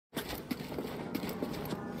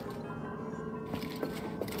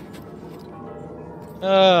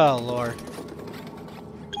Oh, Lord.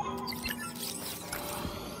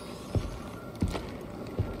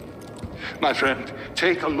 My friend,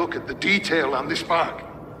 take a look at the detail on this mark.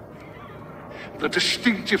 The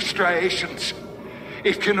distinctive striations.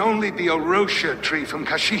 It can only be a Rocha tree from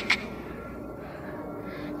Kashyyyk.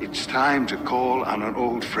 It's time to call on an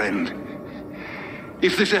old friend.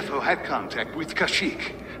 If the Zeffo had contact with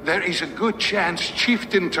Kashyyyk, there is a good chance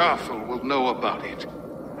Chieftain Tarful will know about it.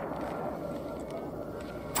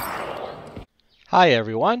 Hi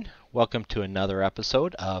everyone, welcome to another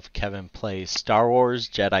episode of Kevin Plays Star Wars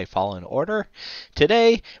Jedi Fallen Order.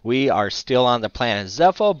 Today we are still on the planet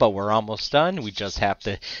Zeffo, but we're almost done. We just have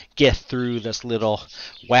to get through this little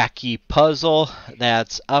wacky puzzle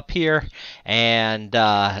that's up here, and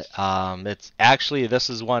it's actually, this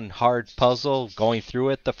is one hard puzzle. Going through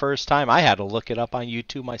it the first time, I had to look it up on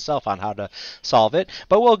YouTube myself on how to solve it,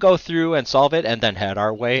 but we'll go through and solve it and then head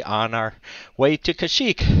our way on our way to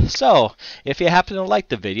Kashyyyk. So if you happen to like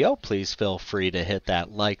the video, please feel free to hit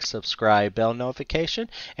that like, subscribe, bell notification,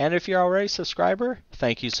 and if you're already a subscriber,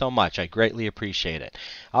 thank you so much. I greatly appreciate it.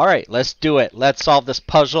 Alright, let's do it. Let's solve this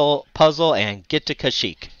puzzle and get to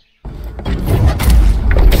Kashyyyk.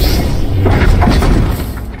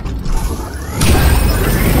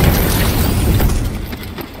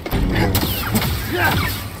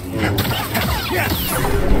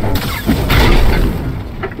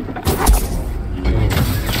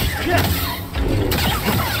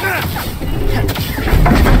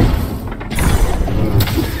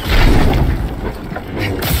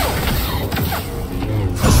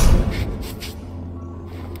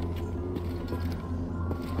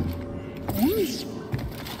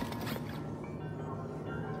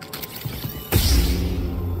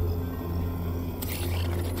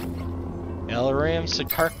 Eilram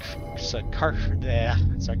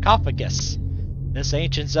sarcophagus. This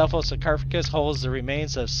ancient Zeffo sarcophagus holds the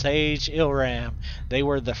remains of Sage Eilram. They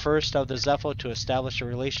were the first of the Zeffo to establish a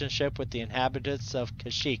relationship with the inhabitants of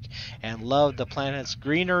Kashyyyk and loved the planet's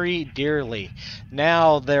greenery dearly.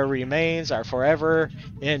 Now their remains are forever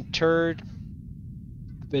interred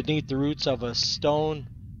beneath the roots of a stone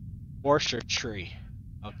orchard tree.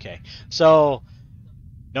 Okay, so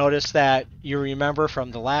notice that you remember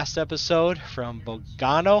from the last episode from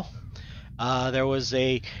Bogano, there was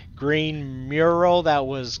a green mural that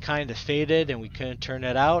was kind of faded and we couldn't turn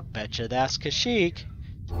it out. Betcha that's Kashyyyk.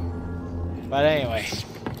 But anyway,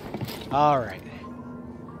 alright.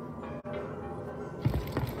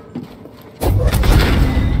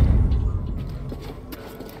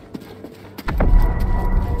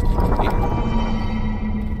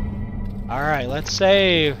 Alright, let's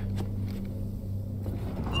save.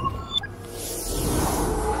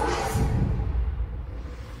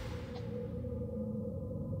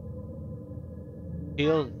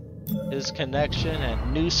 His connection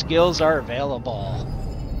and new skills are available.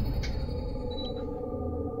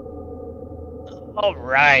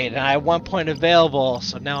 Alright, I have 1 point available,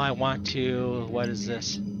 so now I want to, what is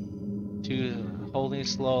this? To holding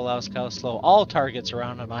slow allows Cal slow all targets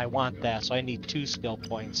around him. I want that, so I need 2 skill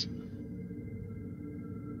points.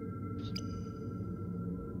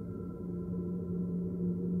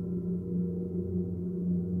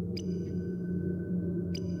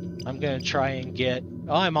 I'm gonna try and get...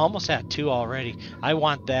 Oh, I'm almost at 2 already. I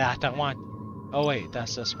want that. I want... Oh wait,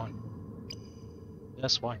 that's this one.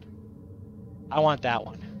 This one. I want that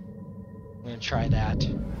one. I'm gonna try that.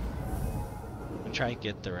 I'm gonna try and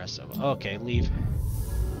get the rest of them. Okay, leave.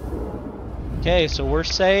 Okay, so we're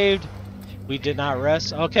saved. We did not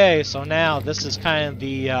rest. Okay, so now this is kind of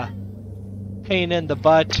the pain in the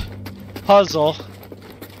butt puzzle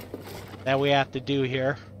that we have to do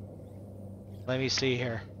here. Let me see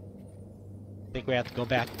here. I think we have to go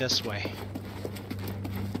back this way.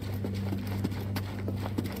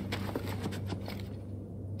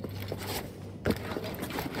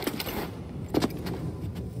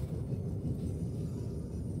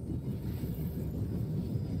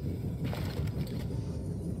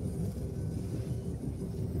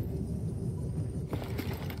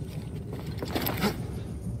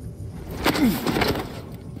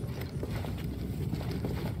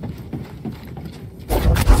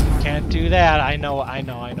 Can't do that. I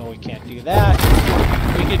know we can't do that.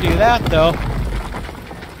 We can do that though.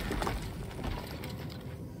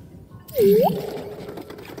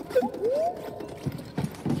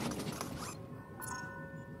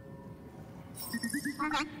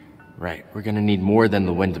 Right, we're gonna need more than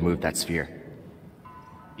the wind to move that sphere.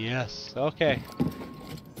 Yes, okay.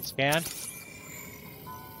 Scan.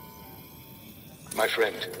 My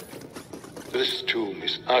friend, this tomb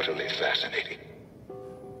is utterly fascinating.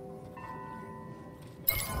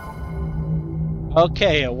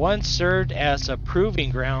 Okay, it once served as a proving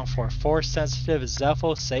ground for Force-sensitive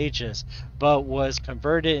Zeffo sages, but was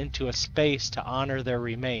converted into a space to honor their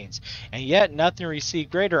remains. And yet nothing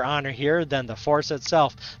received greater honor here than the Force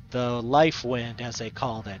itself, the life wind as they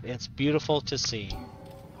called it. It's beautiful to see.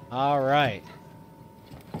 Alright.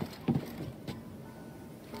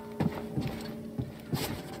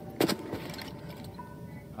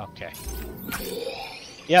 Okay.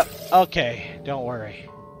 Yep, okay, don't worry.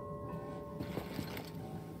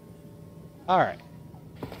 Alright.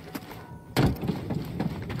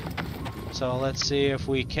 So let's see if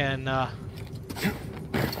we can,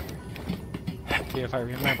 see if I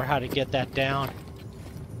remember how to get that down.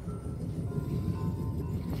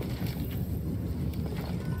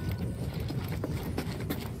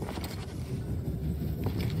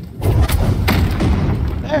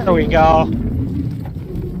 There we go.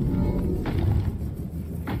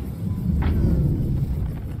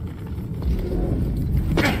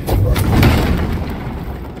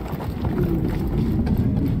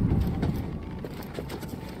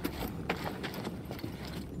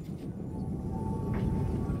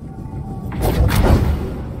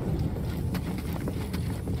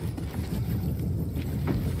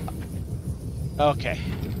 Okay.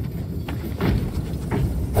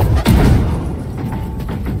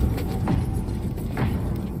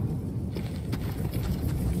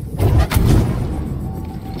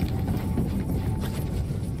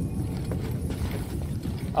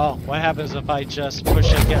 Oh, what happens if I just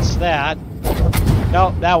push against that?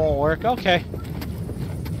 No, that won't work. Okay.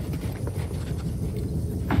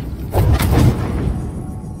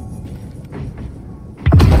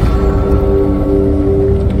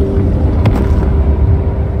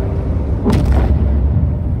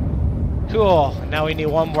 Cool. Now we need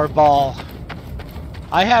one more ball.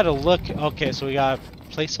 I had to look. Okay, so we gotta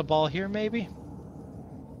place a ball here, maybe?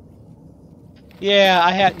 Yeah,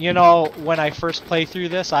 I had, you know, when I first played through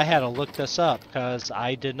this, I had to look this up because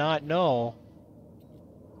I did not know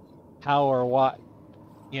how or what,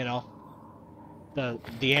 you know,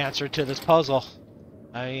 the answer to this puzzle.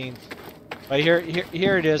 I mean, but here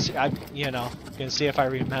it is. You know, you can see if I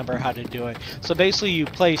remember how to do it. So basically, you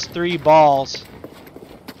place 3 balls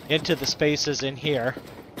into the spaces in here.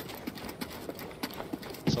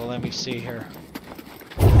 So let me see here.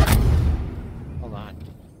 Hold on.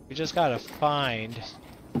 We just gotta find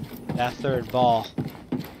that 3rd ball.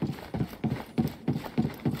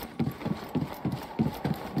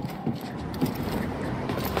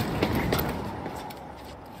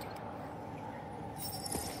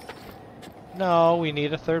 No, we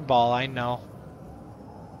need a 3rd ball, I know.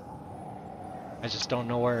 I just don't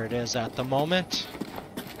know where it is at the moment.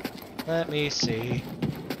 Let me see.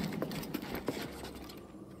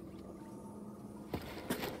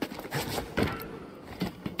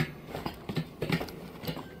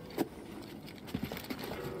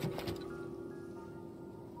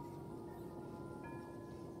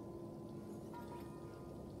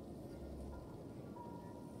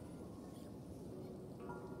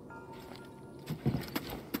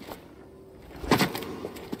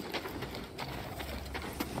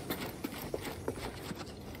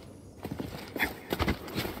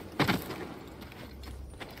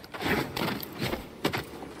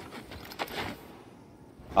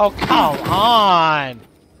 Oh, come on!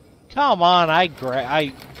 Come on,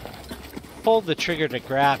 I pulled the trigger to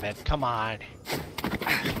grab it. Come on.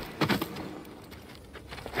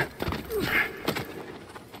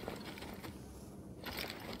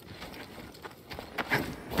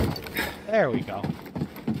 There we go.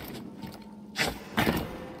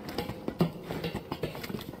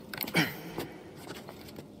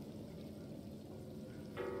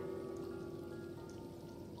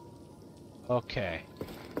 Okay.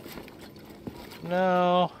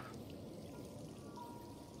 No.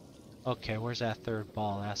 Okay, where's that 3rd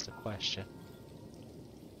ball? That's the question.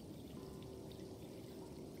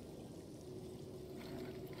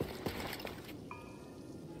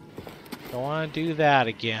 Don't want to do that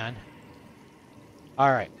again.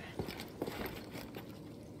 Alright.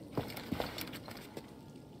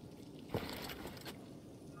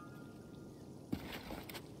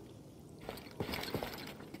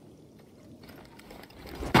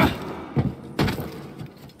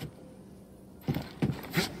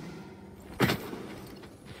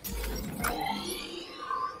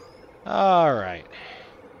 All right.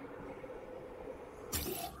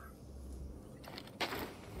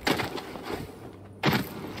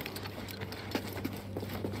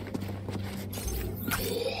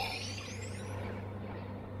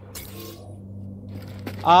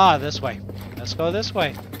 Ah, this way. Let's go this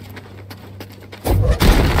way.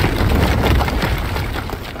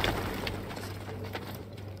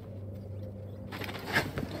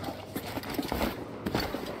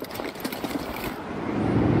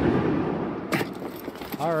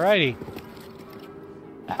 Alrighty.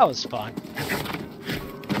 That was fun.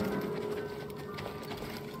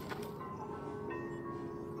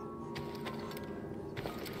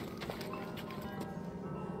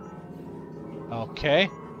 Okay.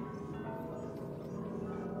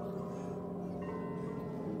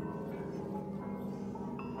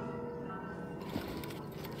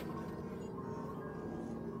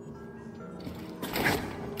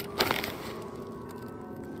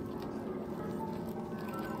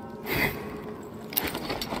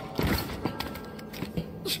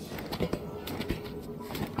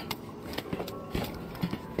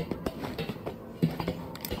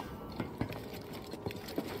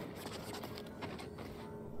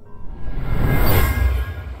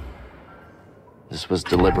 This was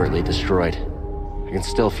deliberately destroyed. I can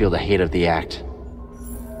still feel the hate of the act.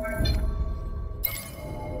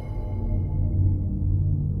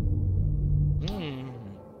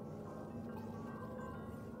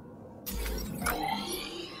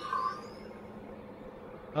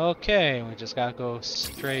 Okay, we just gotta go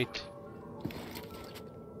straight.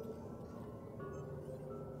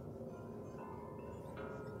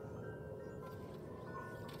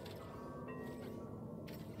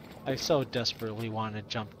 I so desperately want to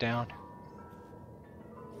jump down.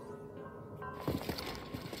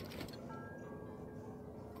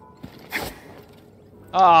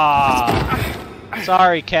 Ah,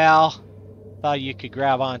 sorry, Cal. Thought you could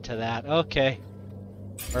grab onto that. Okay,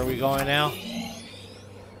 where are we going now?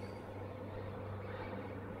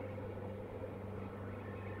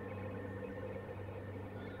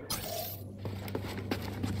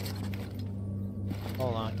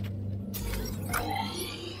 Hold on.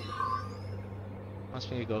 Wants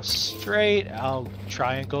me to go straight. I'll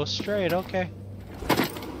try and go straight. Okay.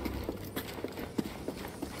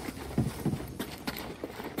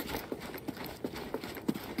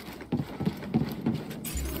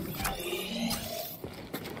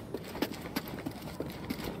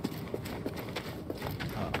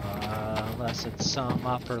 Unless it's some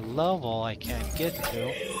upper level I can't get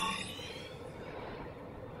to.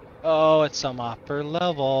 Oh, it's some upper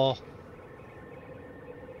level.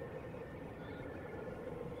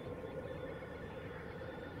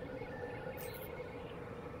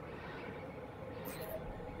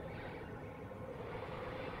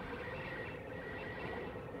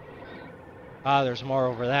 Ah, there's more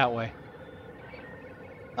over that way.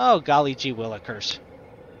 Oh, golly gee willikers.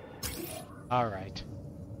 Alright.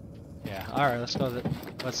 Yeah, alright, let's go.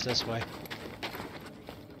 What's this way?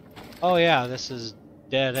 Oh yeah, this is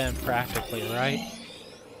dead end practically, right?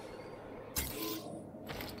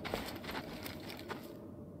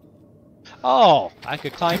 Oh, I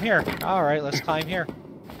could climb here. Alright, let's climb here.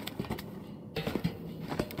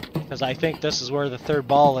 Because I think this is where the third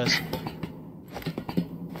ball is.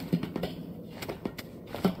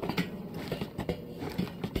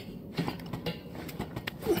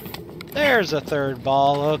 There's a third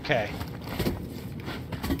ball, okay.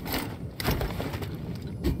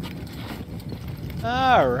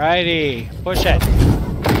 Alrighty, push it.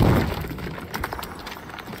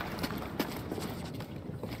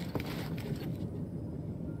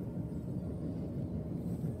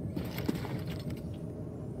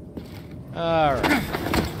 Alright.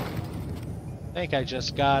 I think I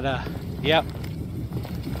just gotta, yep.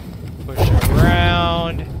 Push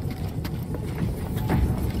around.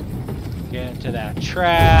 Get into that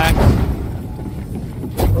track.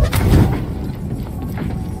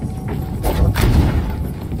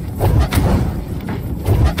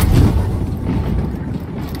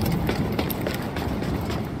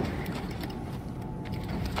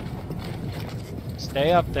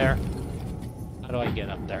 Stay up there. How do I get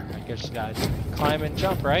up there? I guess you guys climb and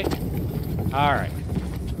jump, right? Alright.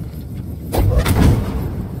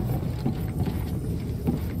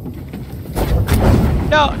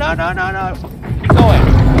 No, no, no, no, no! Go away!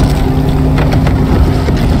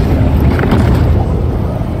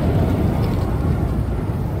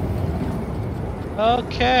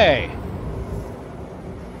 Okay.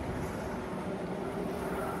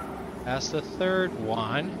 That's the third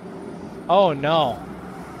one. Oh no.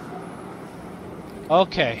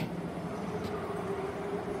 Okay.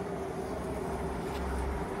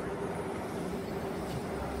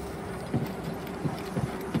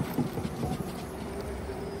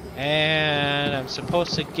 And I'm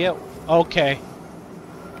supposed to get... Okay.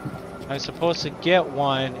 I'm supposed to get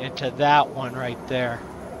one into that one right there.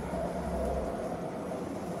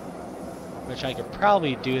 Which I could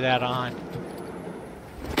probably do that on.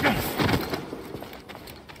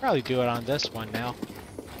 Probably do it on this one now.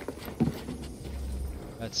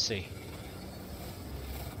 Let's see.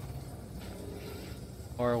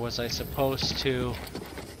 Or was I supposed to...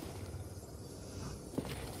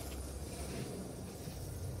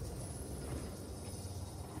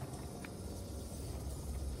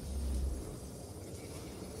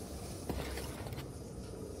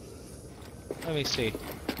 Let me see.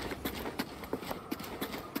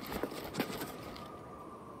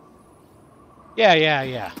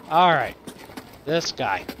 Yeah. Alright. This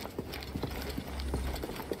guy.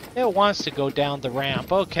 It wants to go down the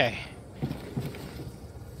ramp. Okay.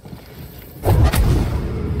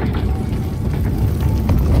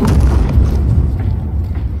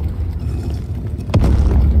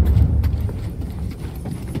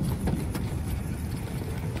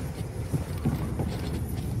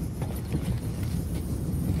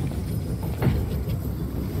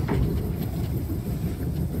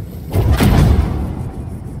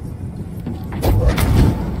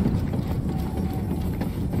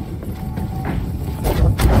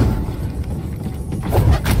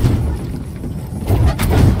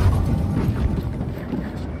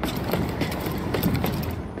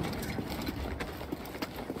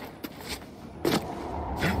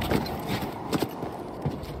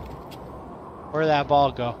 Where'd that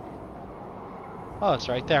ball go? Oh, it's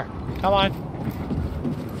right there. Come on.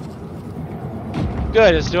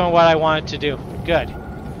 Good, it's doing what I want it to do. Good.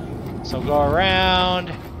 So go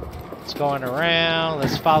around. It's going around.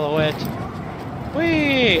 Let's follow it.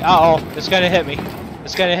 Whee! Uh-oh, it's gonna hit me.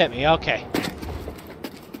 It's gonna hit me. Okay.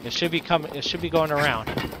 It should be coming. It should be going around.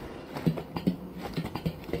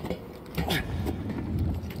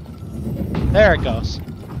 There it goes.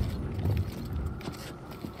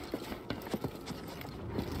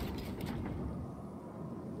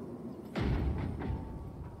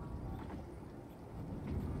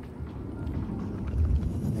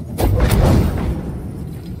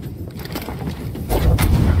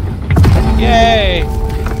 Yay!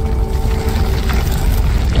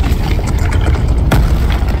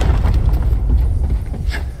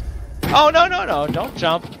 Oh, no, don't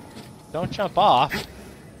jump. Don't jump off.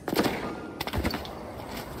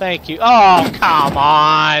 Thank you. Oh, come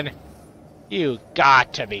on! You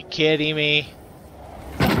got to be kidding me.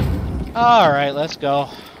 Alright, let's go.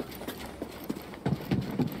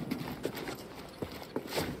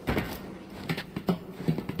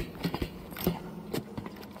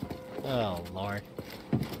 Oh, Lord.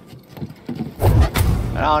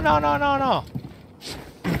 No.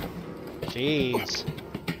 Jeez.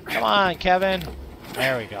 Come on, Kevin.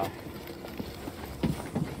 There we go.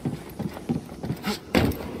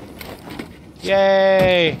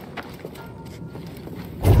 Yay!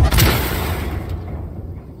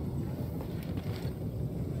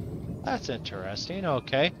 That's interesting.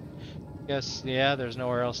 Okay. Guess, yeah, there's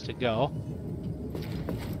nowhere else to go.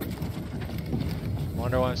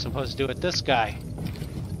 Wonder what I'm supposed to do with this guy.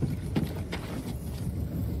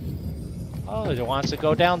 Oh, it wants to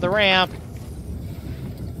go down the ramp.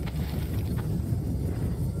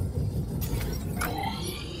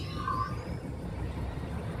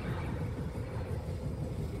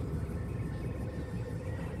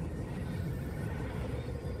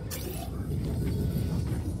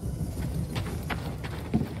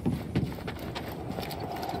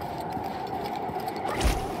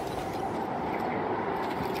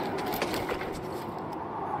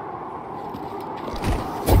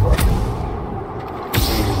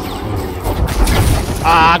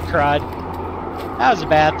 Ah, crud. That was a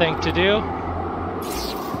bad thing to do.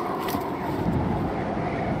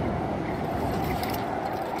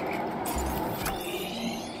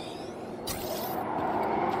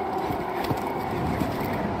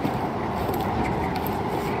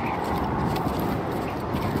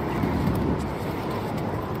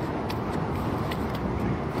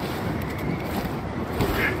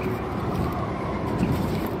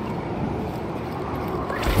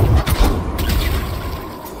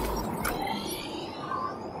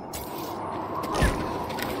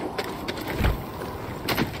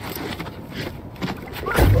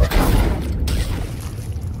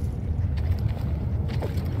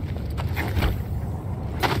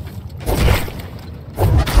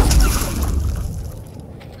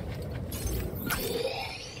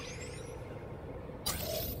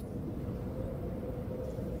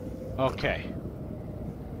 Okay.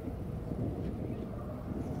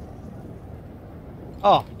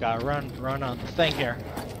 Oh, gotta run on the thing here.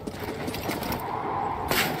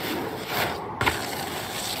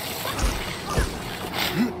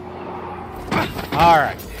 All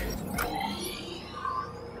right.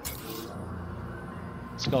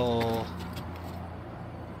 Let's go.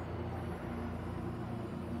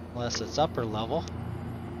 Unless it's upper level.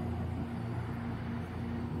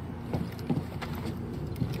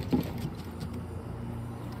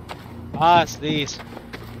 Ah, it's these.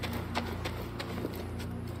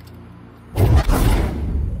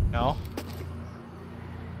 No.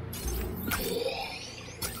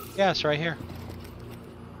 Yeah, it's right here.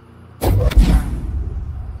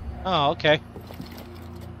 Oh, okay.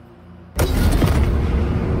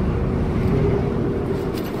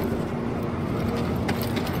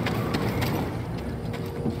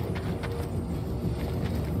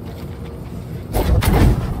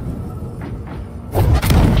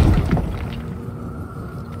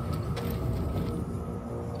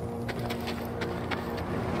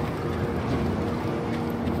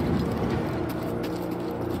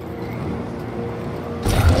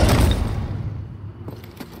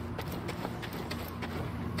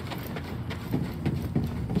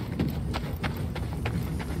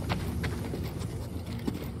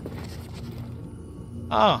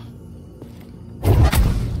 Oh.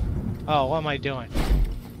 Oh, what am I doing?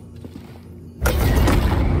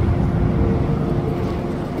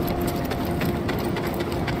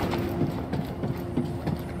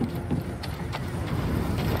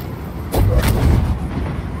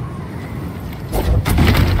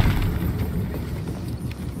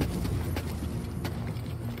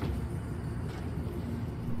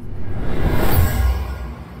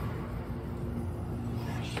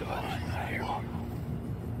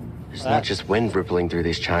 It's not just wind rippling through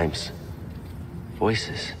these chimes.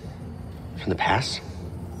 Voices. From the past?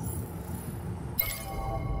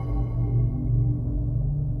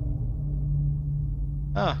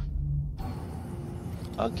 Huh.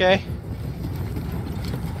 Okay.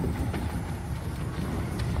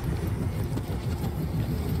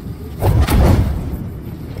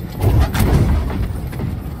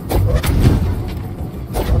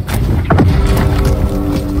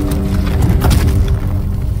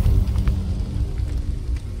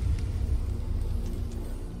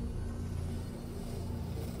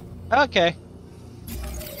 Okay.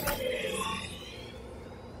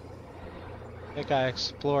 I think I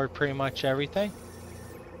explored pretty much everything.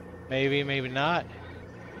 Maybe, maybe not.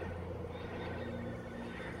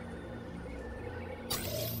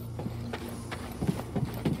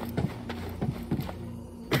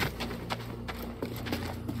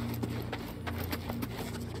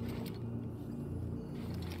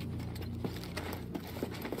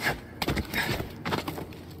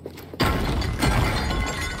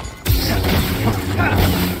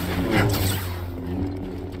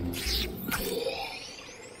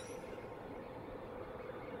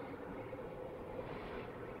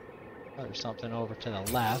 There's something over to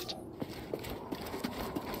the left.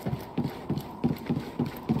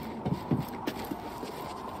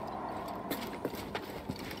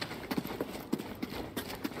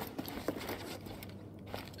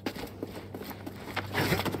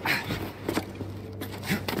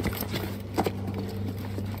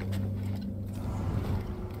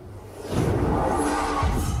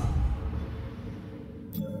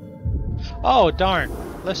 Oh, darn.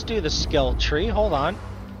 Let's do the skill tree. Hold on.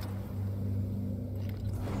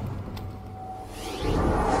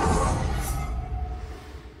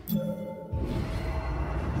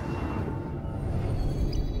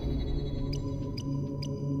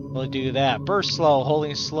 We'll do that. Burst slow.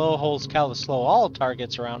 Holding slow holds Cal slow all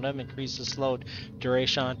targets around him. Increases slow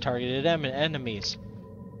duration on targeted enemies.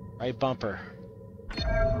 Right bumper.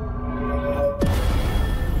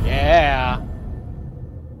 Yeah.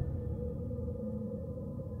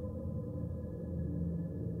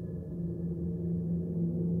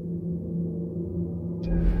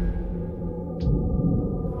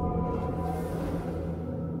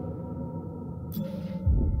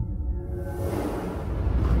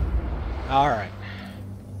 All right.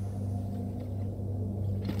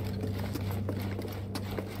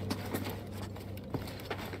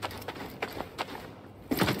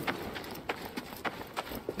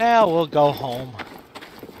 Now we'll go home.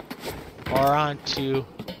 Or on to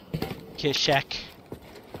Kashyyyk.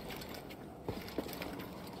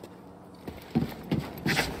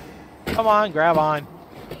 Come on, grab on.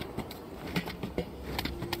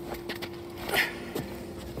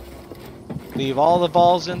 Leave all the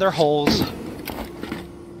balls in their holes.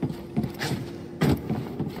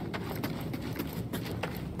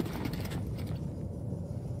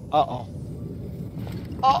 Uh-oh.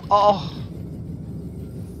 Uh-oh.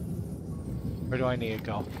 Where do I need to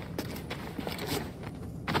go?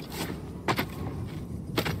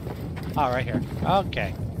 Oh, right here.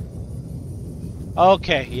 Okay.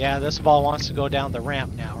 Okay, yeah, this ball wants to go down the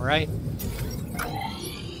ramp now, right?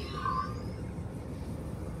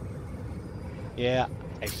 Yeah,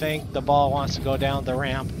 I think the ball wants to go down the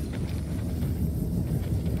ramp.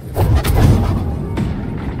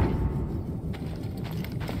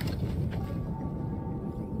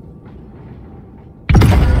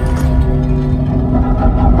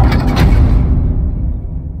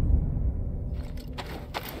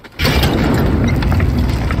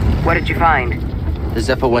 What did you find? The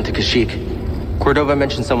Zeffo went to Kashyyyk. Cordova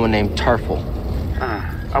mentioned someone named Tarful.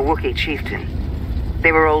 A Wookie chieftain.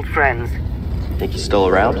 They were old friends. Think he's still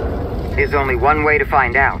around? There's only one way to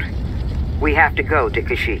find out. We have to go to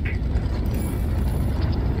Kashyyyk.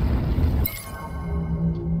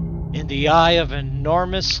 In the eye of an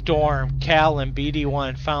enormous storm, Cal and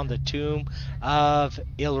BD-1 found the Tomb of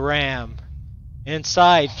Eilram.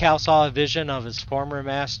 Inside, Cal saw a vision of his former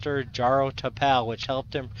master, Jaro Tapal, which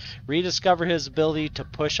helped him rediscover his ability to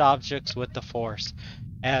push objects with the Force.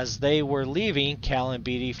 As they were leaving, Cal and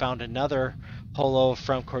BD found another holo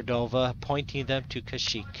from Cordova, pointing them to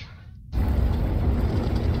Kashyyyk.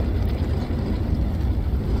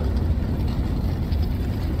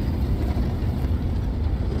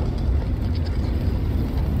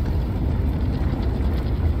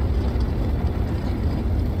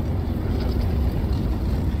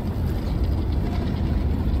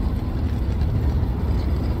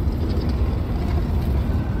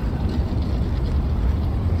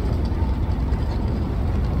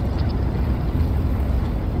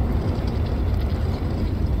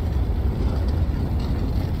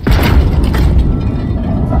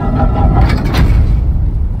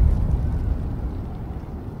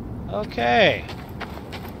 Okay.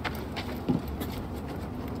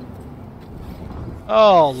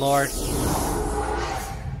 Oh, Lord.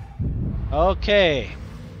 Okay.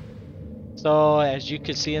 So, as you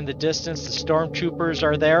can see in the distance, the Stormtroopers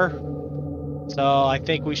are there. So, I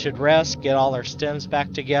think we should rest, get all our stems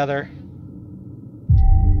back together.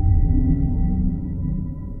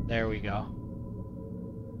 There we go.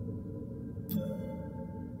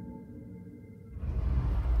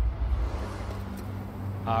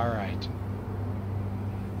 All right.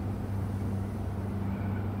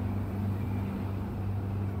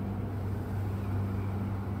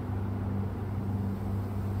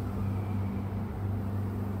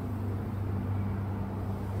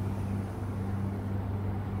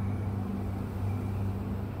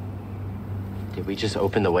 Did we just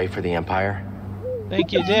open the way for the Empire?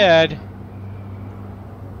 Think you did.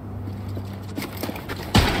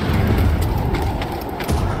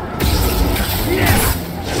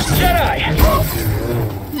 Jedi!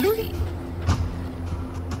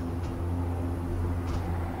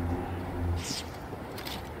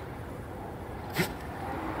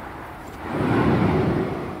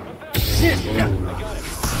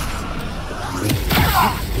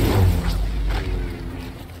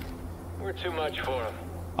 We're too much for him.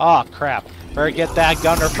 Oh, crap. Better get that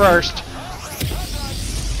gunner first.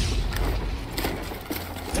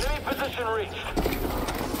 Enemy position reached.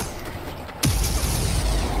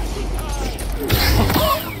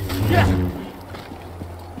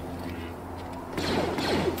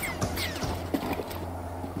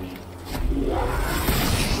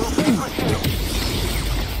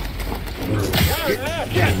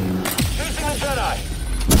 Chasing the Jedi.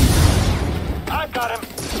 I've got him.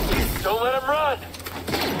 Don't let him run.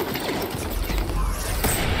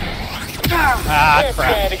 Ah, Can't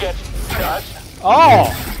crap. stand against us. Oh,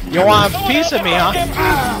 you want a piece of me, huh?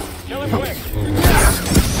 Kill him quick.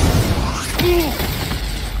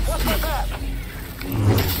 What's my back?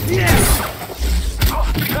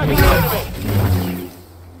 Tracking the enemy.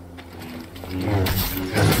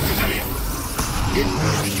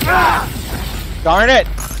 Darn it.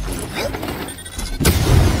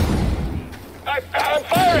 I'm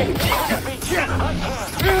firing.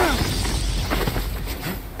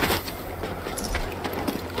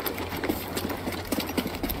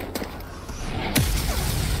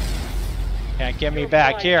 Can't get me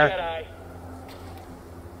back here. Jedi.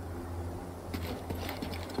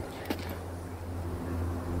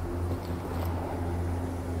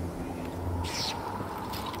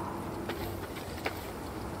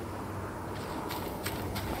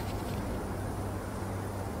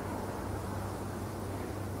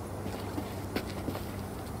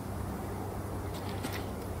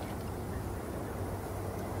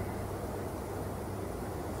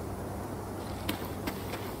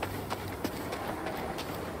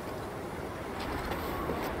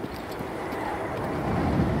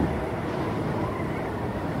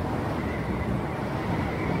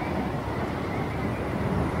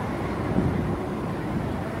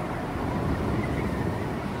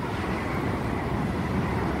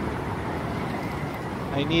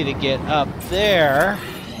 I need to get up there.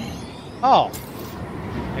 Oh,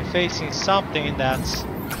 I'm facing something that's...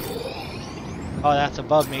 Oh, that's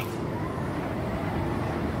above me.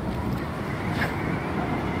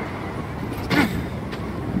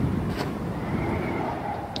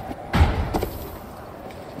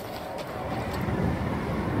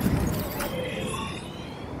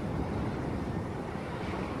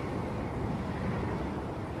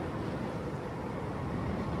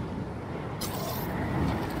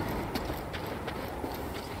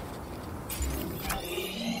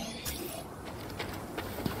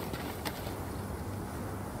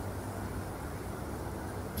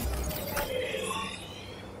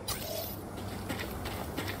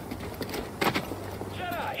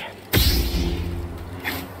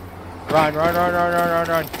 Run, run, run, run, run, run,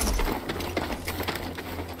 run.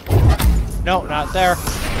 No, not there.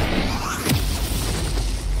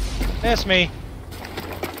 Miss me.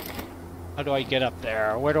 How do I get up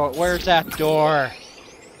there? Where's that door?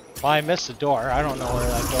 Well, I missed the door. I don't know where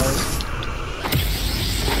that door is.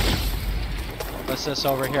 What's this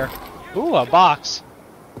over here? Ooh, a box.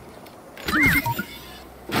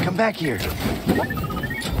 Come back here.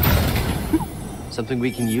 Something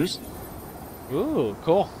we can use? Ooh,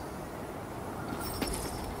 cool.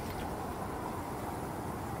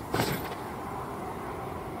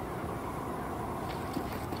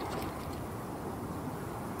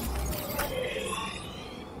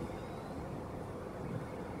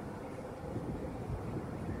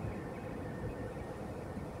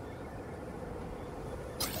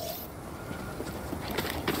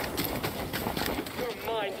 You're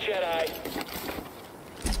mine, Jedi.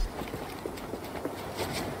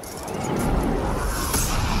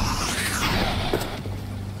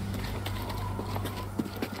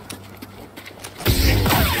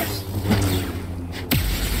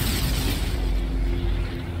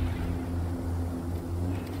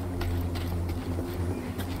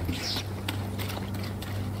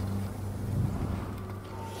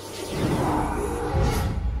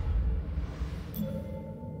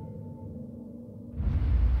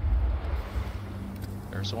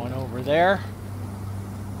 There's one over there.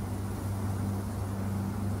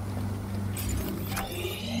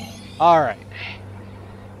 Alright.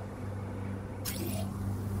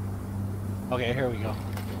 Okay, here we go.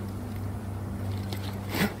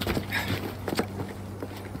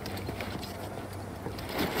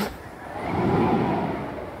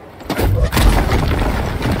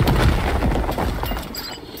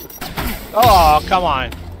 Oh, come on.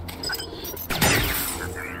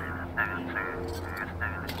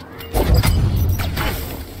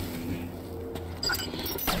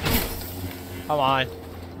 Come on.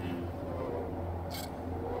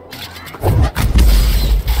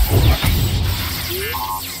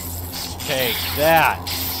 Take that.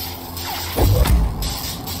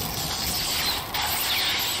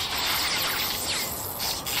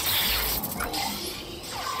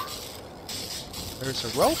 There's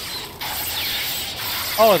a rope.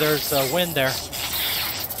 Oh, there's a wind there.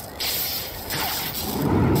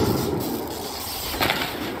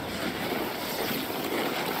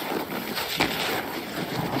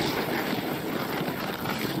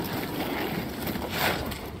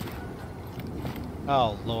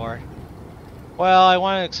 Oh, Lord. Well, I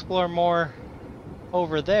want to explore more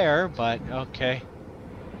over there, but okay.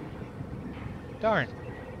 Darn.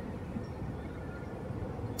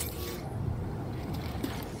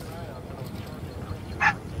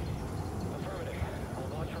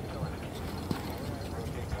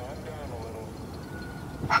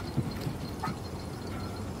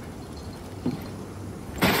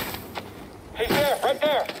 He's there, right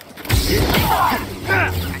there. You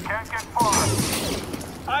can't get far.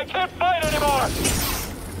 I can't fight anymore.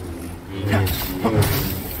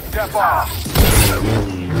 Step off.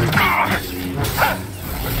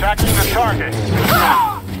 Attacking the target.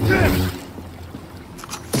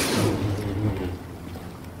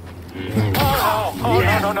 Oh no! Oh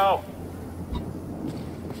no! No!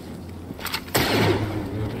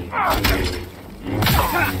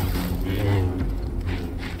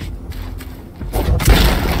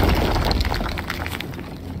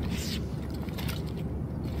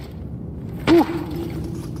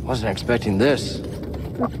 Wasn't expecting this.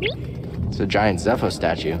 It's a giant Zeffo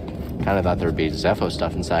statue. Kinda thought there'd be Zeffo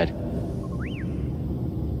stuff inside.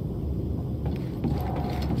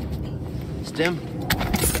 Stim?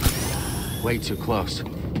 Way too close.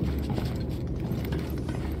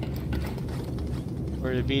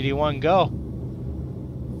 Where did BD1 go?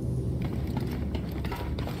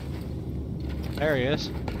 There he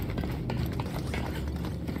is.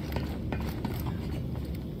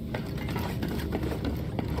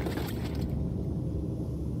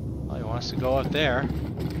 Well, he wants to go up there.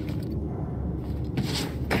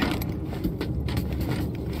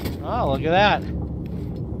 Oh, look at that.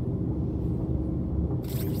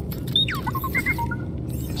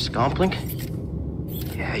 Scomp link?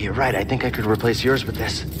 Yeah, you're right. I think I could replace yours with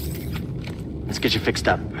this. Let's get you fixed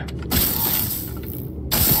up.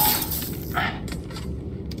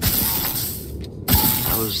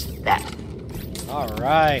 How's that? All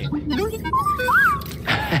right.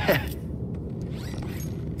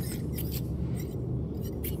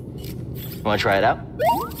 Want to try it out?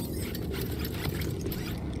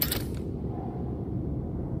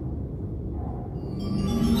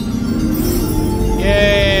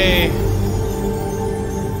 Yay!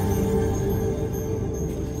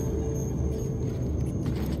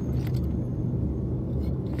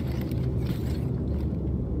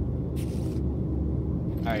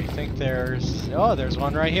 I think there's... Oh, there's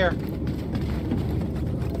one right here.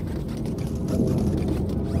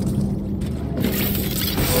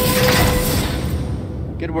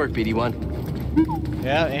 Good work, BD1.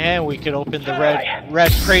 Yeah, and we could open the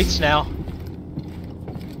red crates now.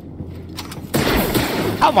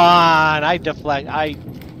 Come on! I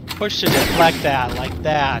push to deflect that, like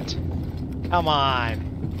that. Come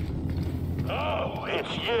on. Oh,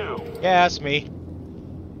 it's you. Yeah, it's me.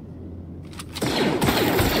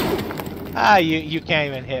 Ah, you can't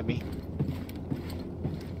even hit me.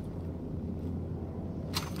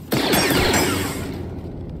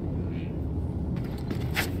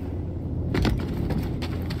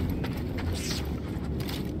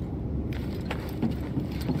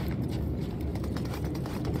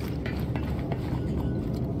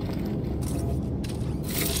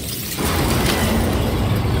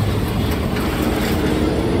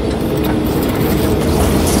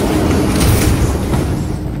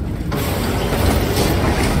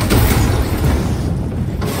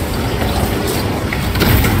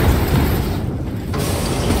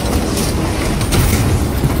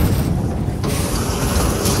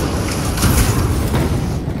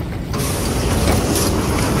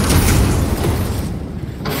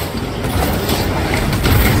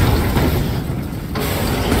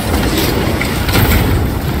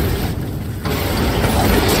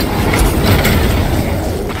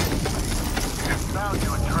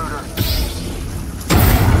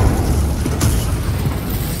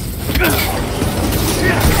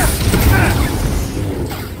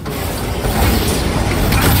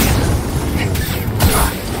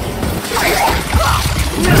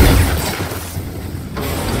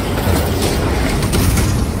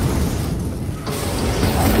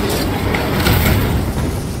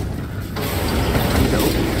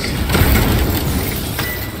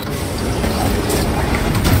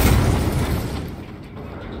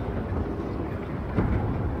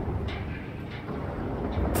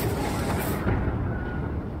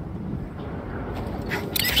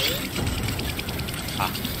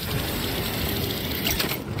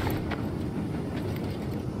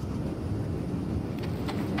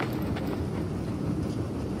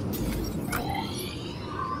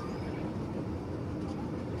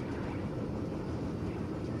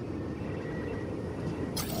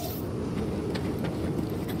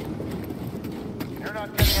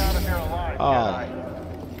 Oh.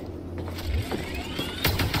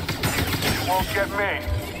 You won't get me.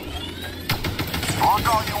 Talk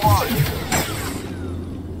all you want.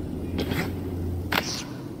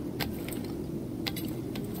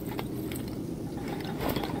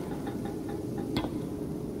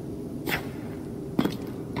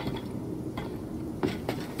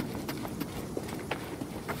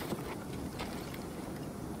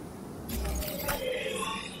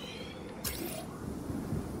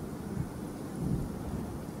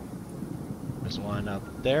 There's one up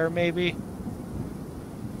there, maybe?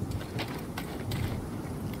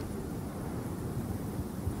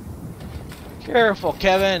 Careful,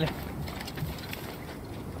 Kevin!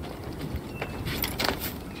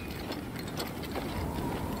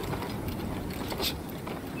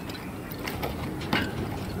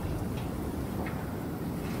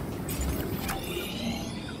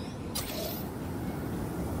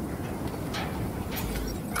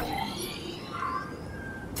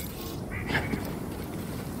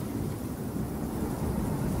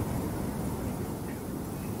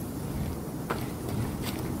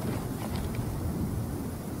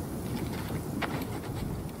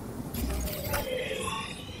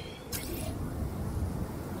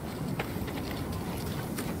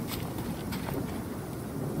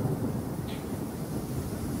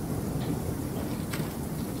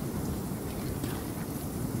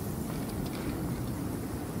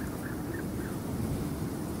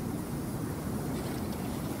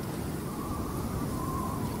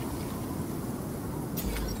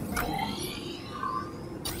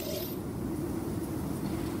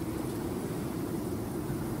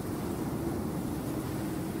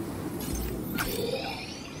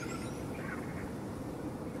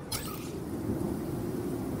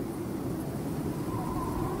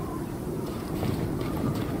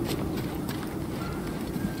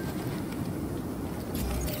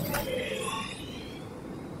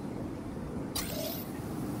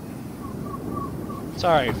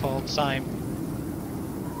 Sorry, folks, I'm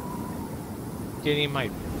getting my...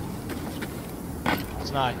 It's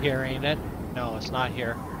not here, ain't it? No, it's not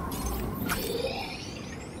here.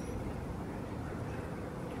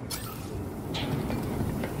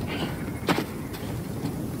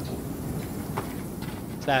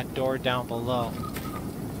 It's that door down below.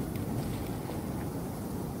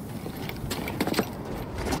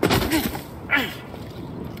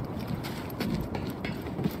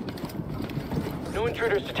 No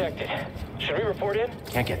intruders detected. Should we report in?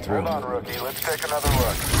 Can't get through. Hold on, Rookie. Let's take another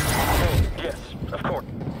look. Yes, of course.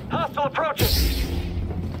 Hostile approaching!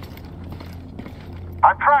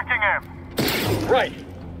 I'm tracking him! Right!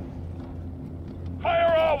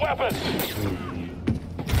 Fire all weapons!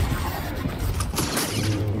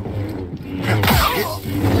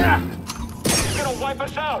 He's gonna wipe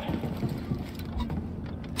us out!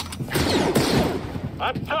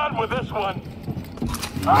 I'm done with this one!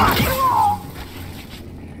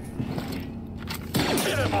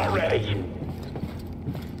 Get him already!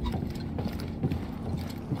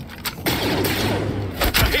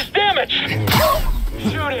 He's damaged!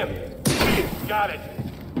 Shoot him! Got it!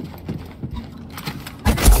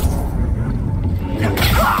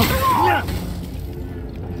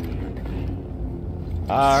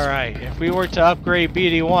 Alright, if we were to upgrade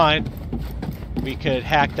BD1, we could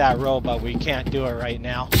hack that robot. We can't do it right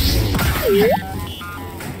now.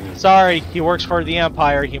 Sorry, he works for the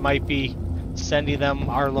Empire. He might be sending them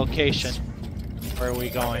our location. Where are we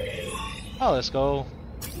going? Oh, let's go.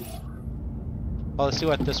 Well, let's see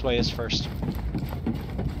what this way is first.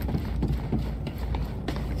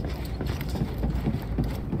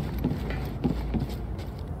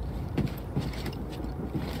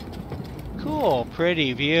 Cool,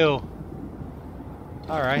 pretty view.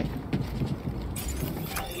 Alright.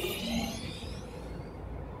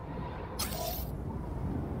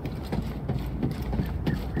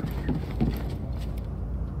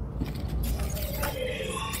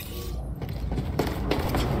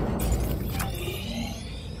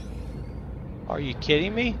 Are you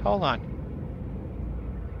kidding me? Hold on.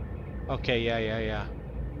 Okay, yeah.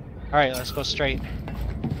 Alright, let's go straight.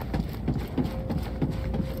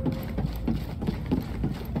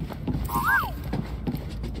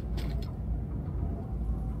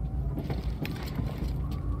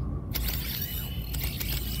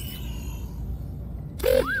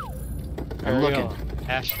 I'm looking.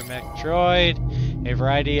 Astromech droid. A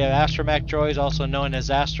variety of astromech droids, also known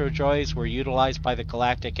as astro droids, were utilized by the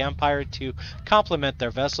Galactic Empire to complement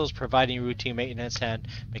their vessels, providing routine maintenance and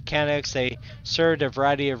mechanics. They served a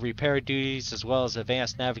variety of repair duties, as well as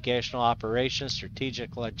advanced navigational operations,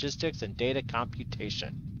 strategic logistics, and data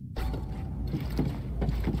computation.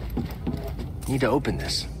 Need to open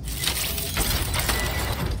this.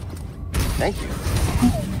 Thank you.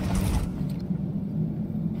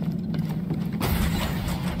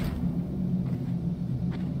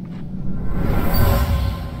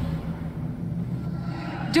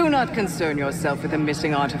 Do not concern yourself with a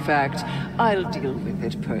missing artifact. I'll deal with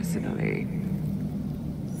it personally.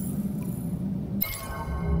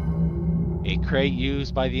 A crate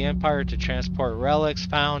used by the Empire to transport relics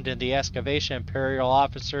found in the excavation. Imperial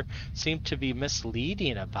officer seemed to be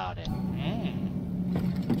misleading about it.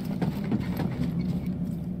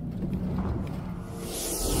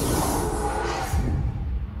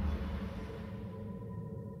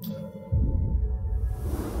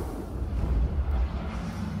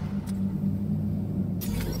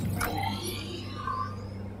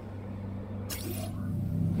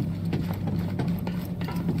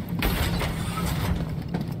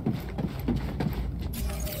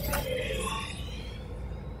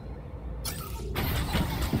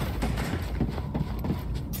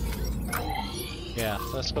 Yeah,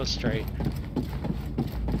 let's go straight.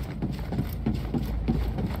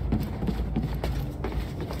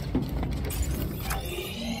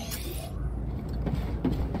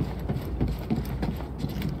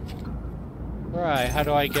 Right, how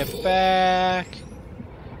do I get back?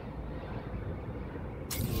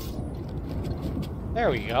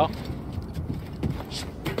 There we go.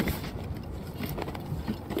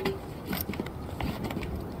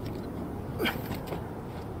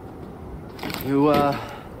 You,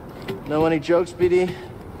 know any jokes, BD?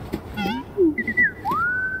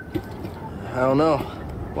 I don't know.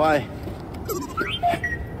 Why?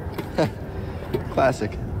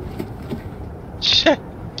 Classic. Shit.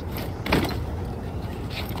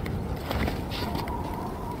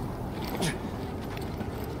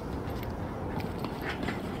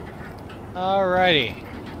 Alrighty.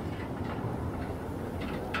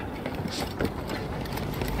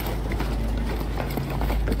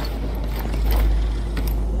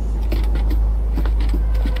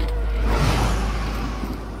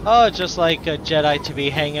 Oh, just like a Jedi to be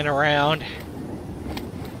hanging around.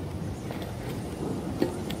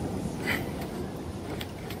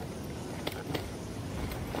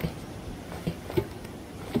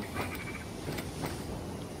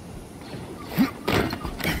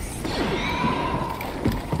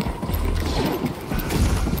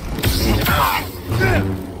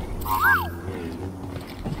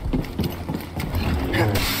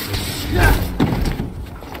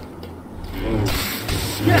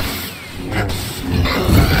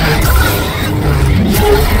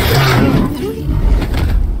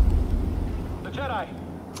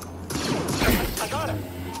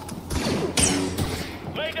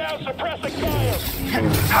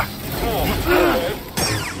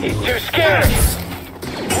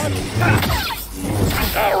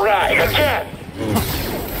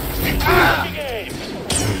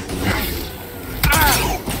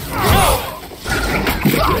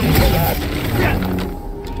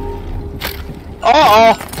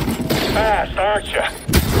 Uh-oh! Fast, aren't you?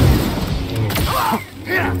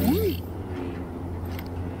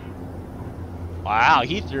 Wow,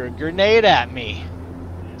 he threw a grenade at me.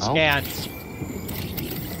 Scan.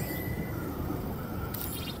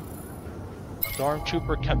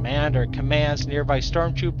 Stormtrooper Commander commands nearby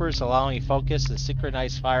stormtroopers, allowing focus and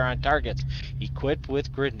synchronized fire on targets equipped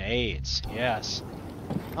with grenades. Yes.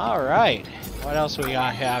 Alright. What else we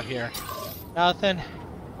gotta have here? Nothing?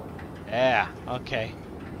 Yeah, okay.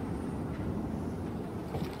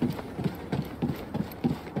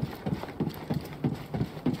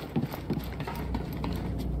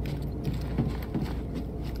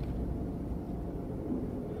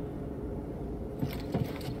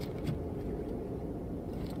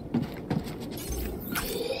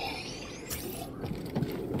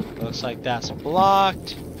 Looks like that's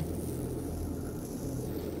blocked.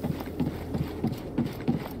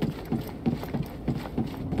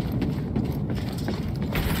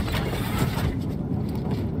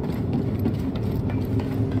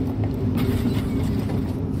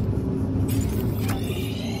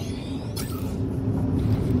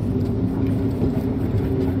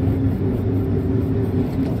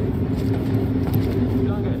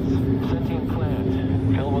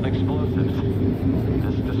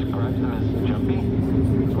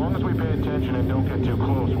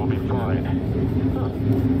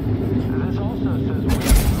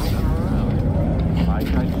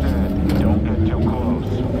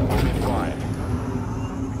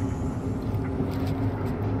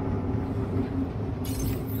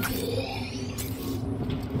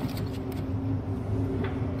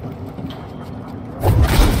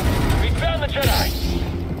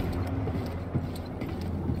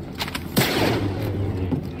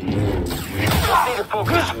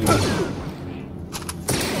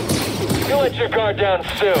 your guard down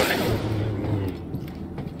soon.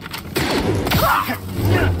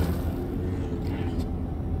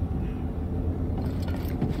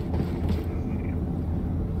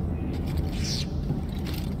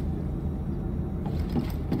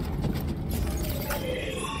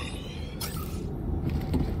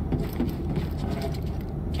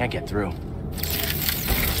 Can't get through.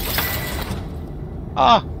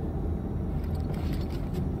 Ah!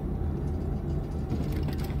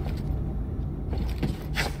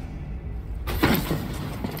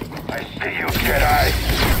 I see you, Jedi.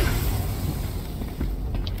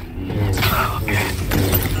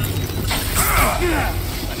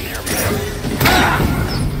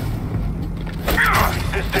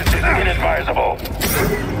 Distance is inadvisable.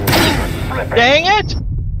 Dang it!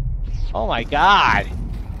 Oh my god!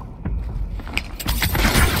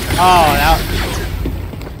 Oh, now.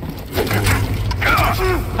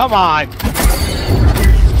 Come on!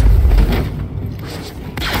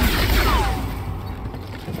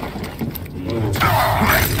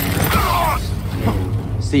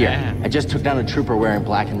 See ya. Yeah. I just took down a trooper wearing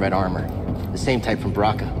black and red armor. The same type from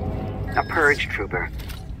Braca. A Purge trooper.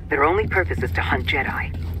 Their only purpose is to hunt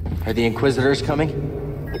Jedi. Are the Inquisitors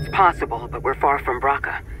coming? It's possible, but we're far from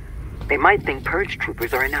Braca. They might think Purge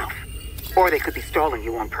troopers are enough. Or they could be stalling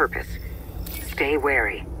you on purpose. Stay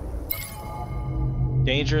wary.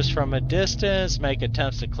 Dangerous from a distance. Make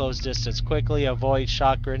attempts to close distance quickly. Avoid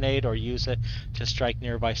shock grenade or use it to strike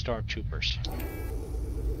nearby stormtroopers.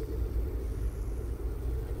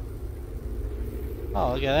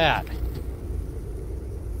 Oh, look at that.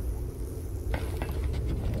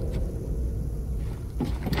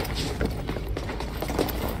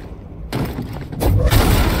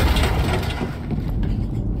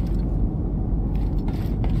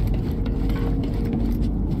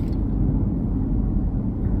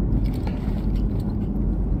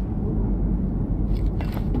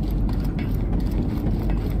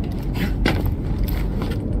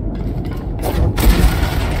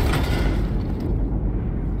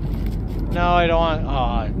 No, I don't want.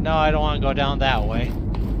 Oh, no, I don't want to go down that way.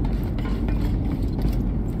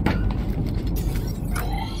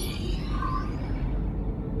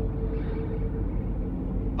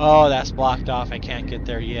 Oh, that's blocked off. I can't get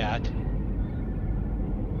there yet.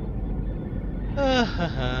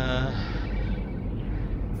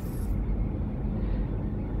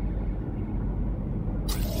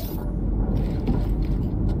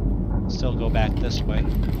 Still go back this way.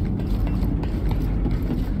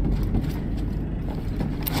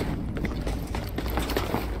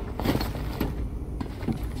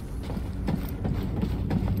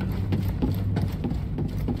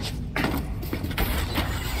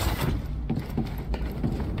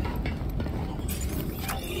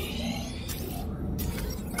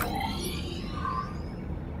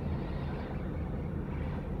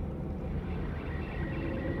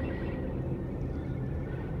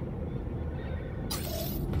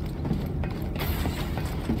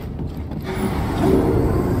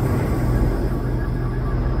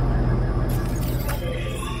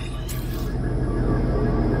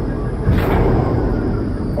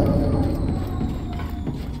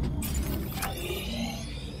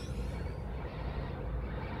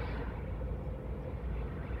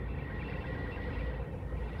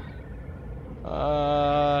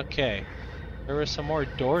 Okay. There were some more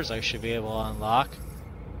doors I should be able to unlock.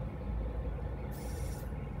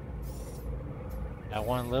 That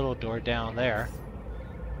one little door down there.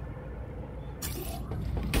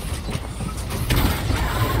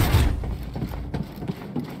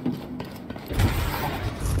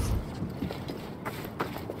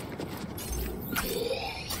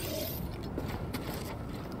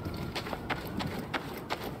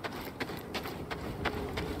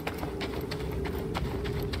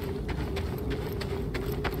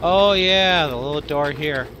 Oh yeah, the little door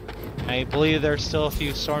here. I believe there's still a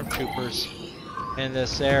few stormtroopers in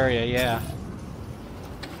this area, yeah.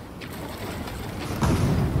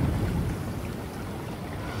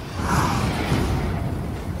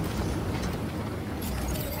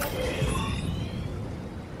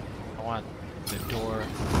 I want the door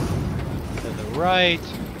to the right.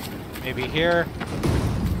 Maybe here.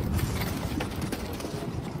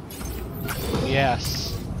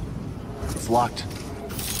 Yes. It's locked.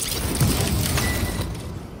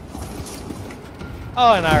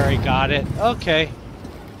 Oh, and I already got it. Okay.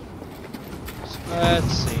 Let's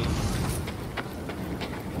see.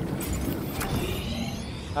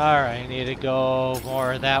 Alright, I need to go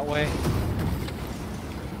more that way.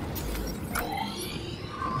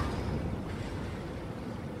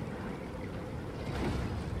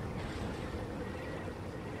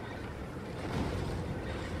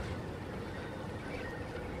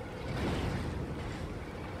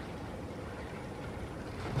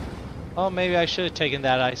 Oh, maybe I should have taken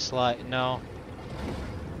that ice slide. No.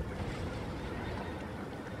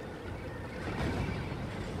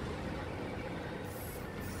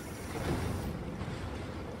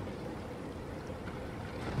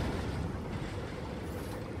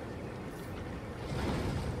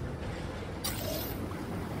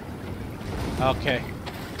 Okay.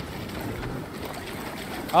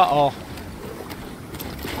 Uh-oh.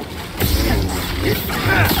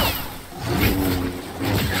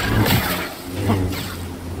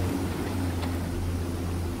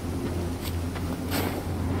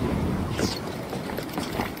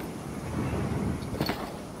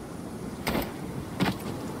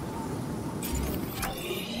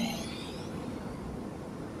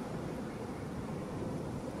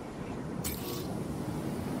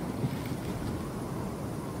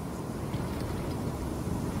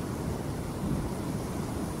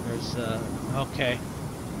 Okay.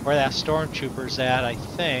 Where that Stormtrooper's at, I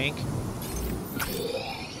think.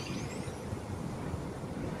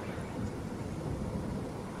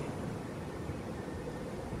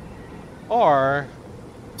 Or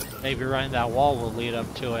maybe running that wall will lead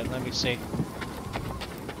up to it. Let me see.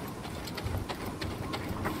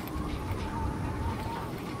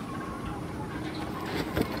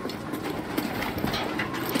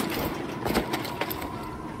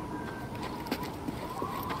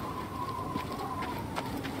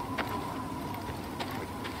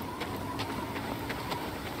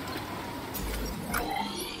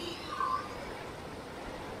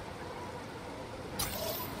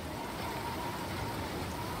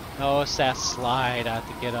 Oh, it's that slide. I have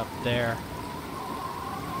to get up there.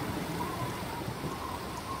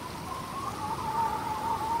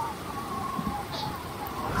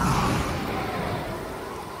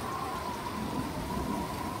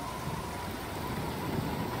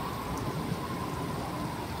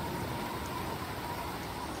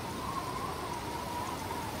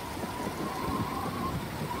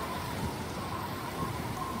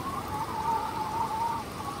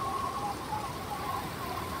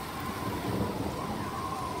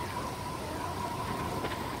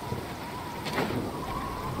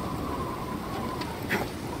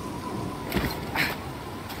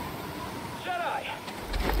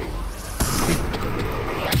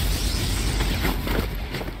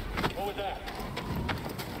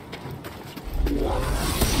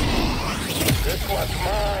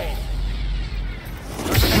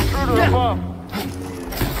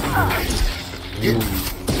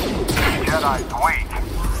 Jedi's weak.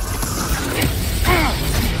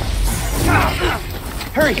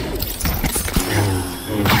 Hurry!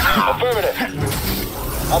 Affirmative.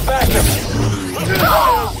 I'll back him.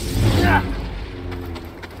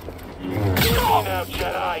 Come on now,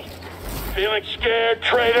 Jedi. Feeling scared,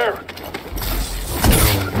 traitor?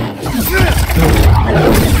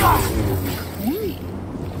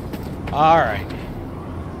 All right.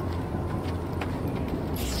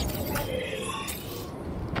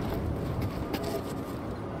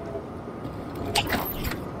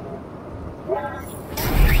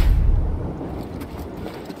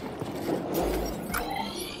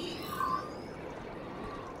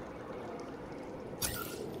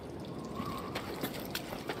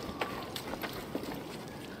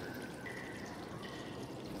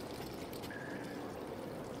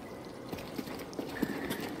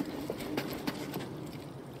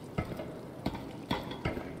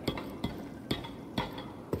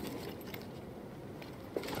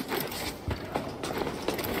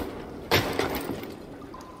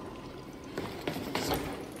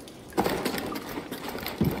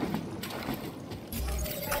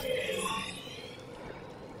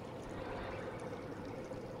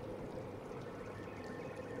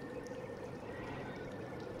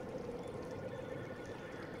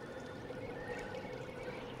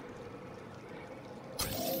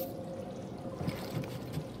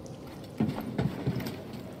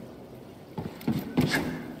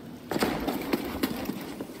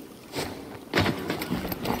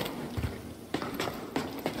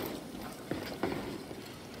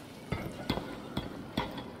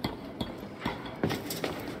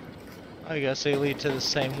 I guess they lead to the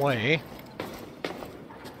same way.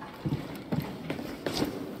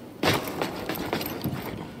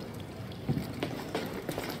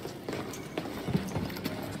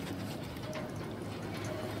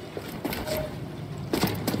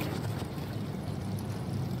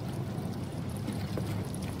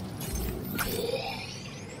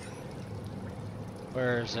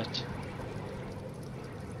 Where is it?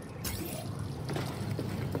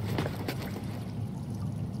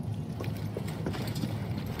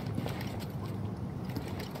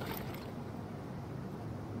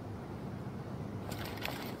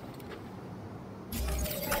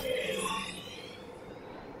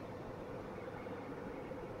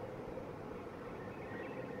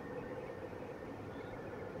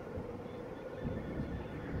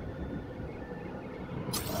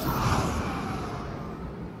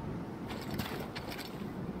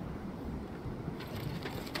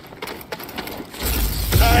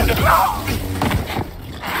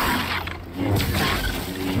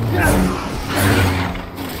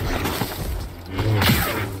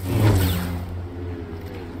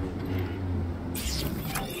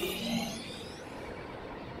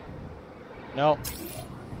 Nope.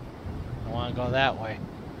 I want to go that way.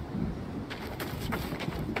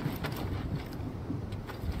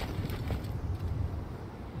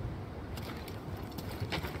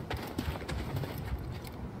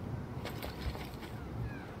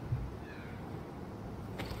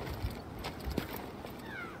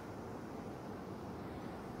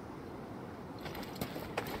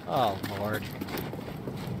 Oh, Lord.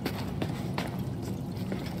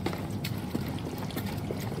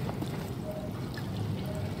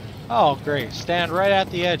 Oh, great. Stand right at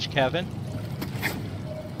the edge, Kevin.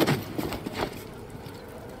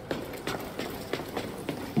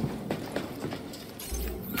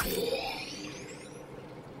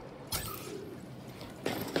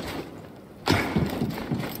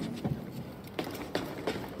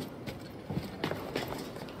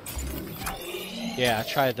 Yeah,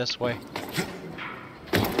 try it this way.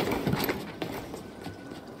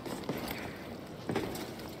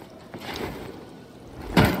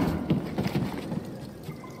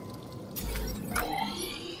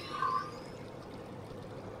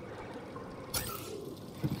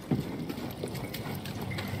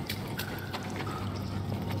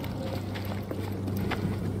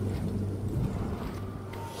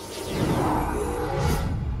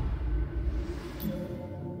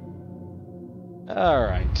 All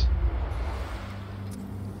right.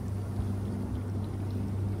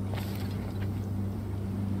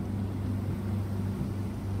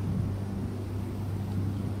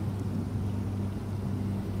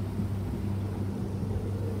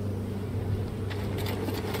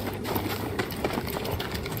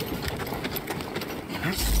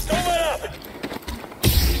 Don't let up!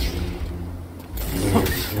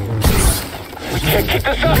 We can't keep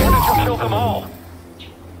this up unless we kill them all.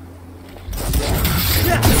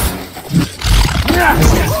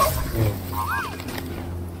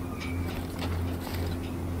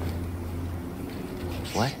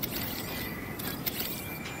 What?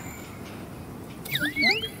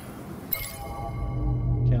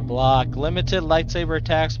 Can block limited lightsaber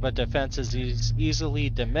attacks, but defense is easily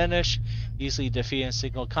diminished. Easily defeat in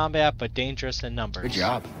single combat, but dangerous in numbers. Good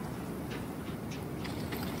job.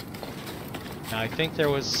 Now I think there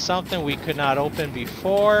was something we could not open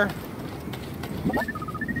before.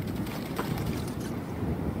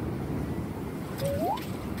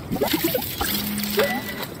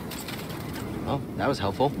 Well, that was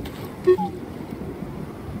helpful.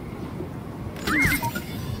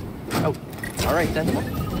 Oh, all right then.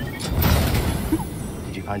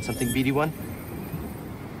 Did you find something, BD1?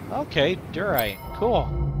 Okay, Durite. Cool.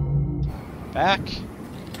 Back.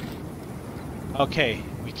 Okay,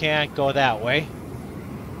 we can't go that way.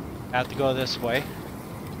 Have to go this way.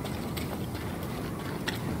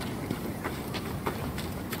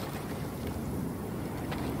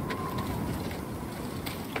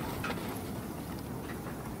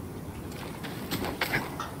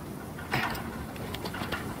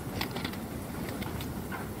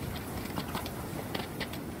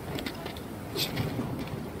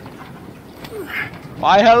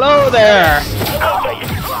 Why, hello there!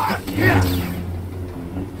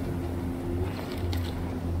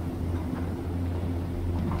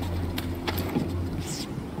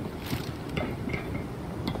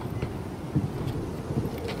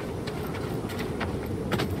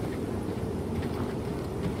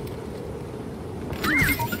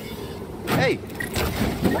 Hey!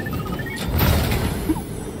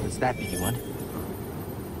 What's that, BD1?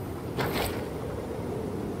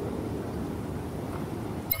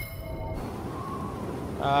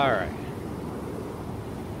 All right.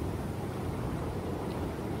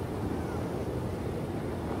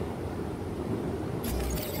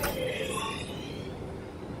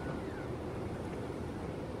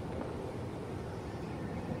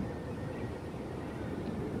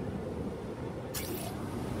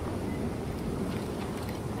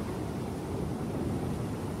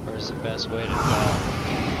 Where's the best way to go?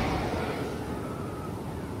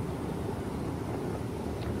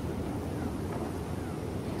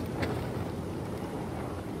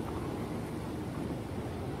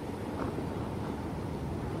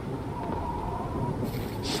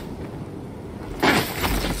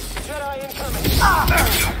 Jedi incoming!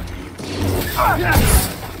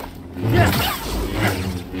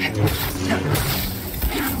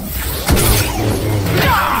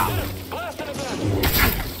 Blast in the back!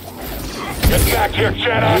 Get back here,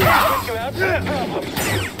 Jedi! Take you out, no problem.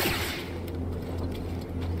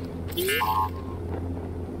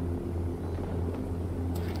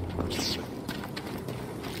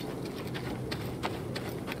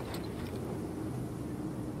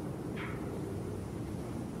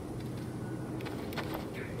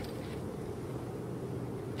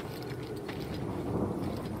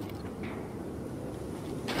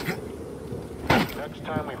 Next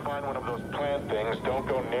time we find one of those plant things, don't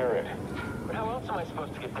go near it. But how else am I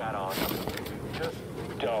supposed to get that on? Just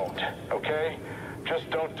don't, okay? Just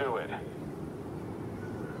don't do it.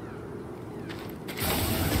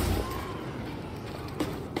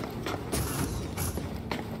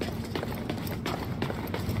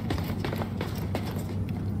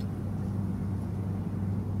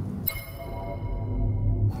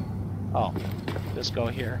 Oh, just go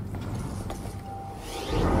here.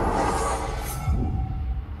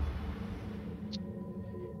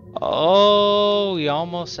 Oh, we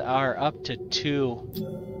almost are up to 2.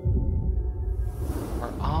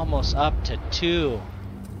 We're almost up to 2.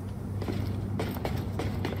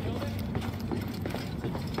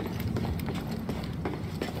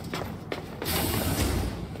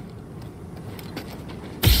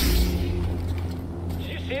 Did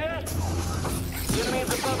you see that? The enemy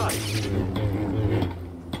is above us.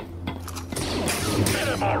 Get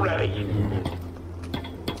him already!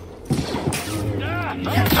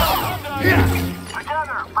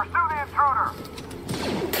 Together, pursue the intruder!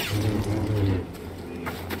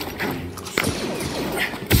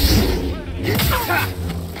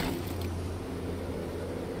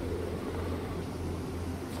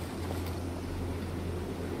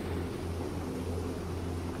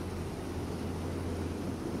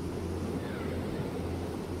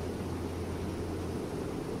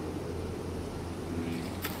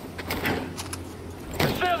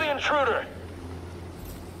 Pursue the intruder!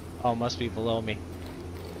 Oh, must be below me.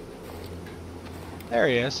 There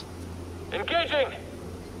he is. Engaging!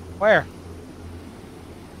 Where?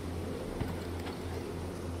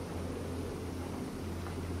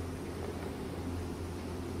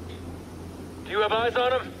 Do you have eyes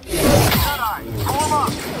on him? Jedi! Pull him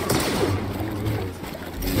up!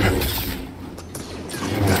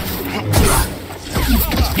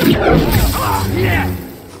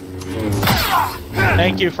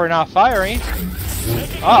 Thank you for not firing.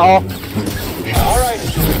 Uh-oh. Alright.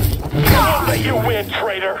 Don't let you win,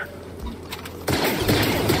 traitor!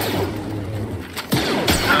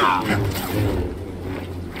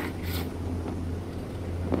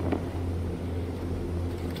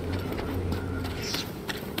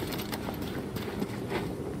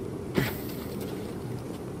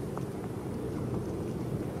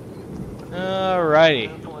 Alrighty.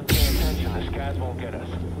 This gas won't get us.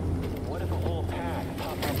 What if a whole pack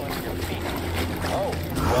pop up under your feet? Oh,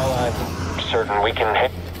 well, I'm certain we can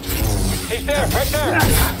hit. He's there, right there!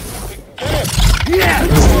 Get him!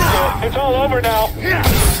 Yeah! It's all over now!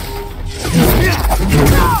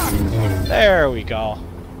 There we go.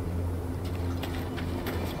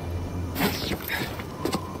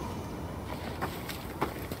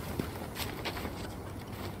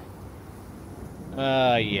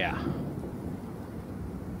 Yeah.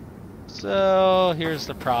 So, here's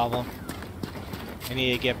the problem. I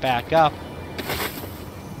need to get back up.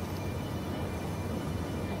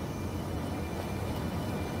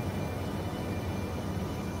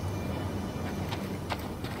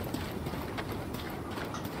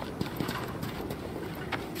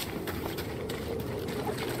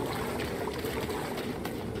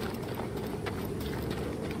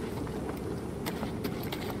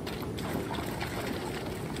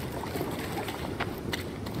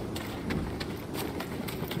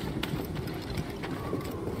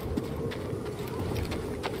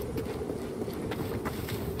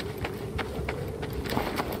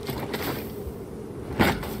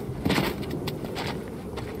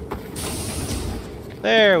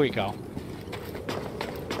 There we go.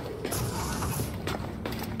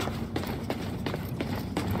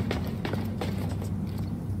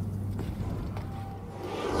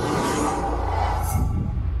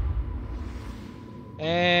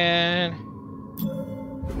 And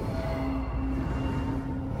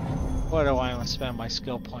what do I want to spend my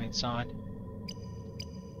skill points on?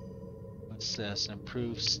 What's this?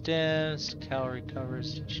 Improve stims, calorie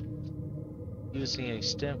covers. Using a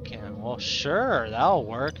stim can. Well, sure, that'll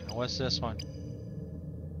work. What's this one?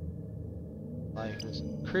 Life is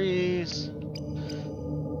increase.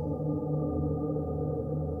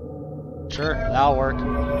 Sure, that'll work.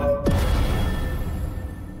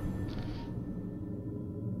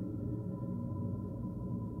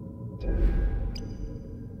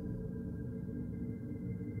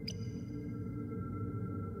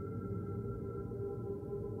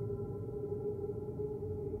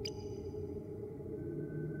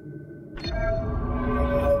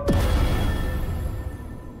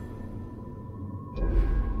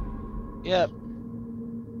 Yep.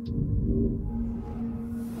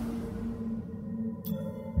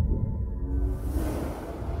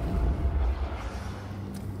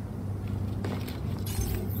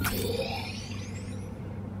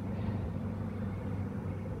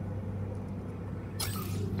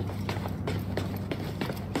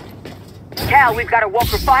 Cal, we've got a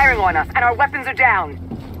walker firing on us, and our weapons are down.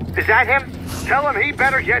 Is that him? Tell him he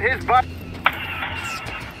better get his butt.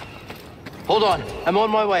 Hold on, I'm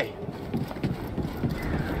on my way.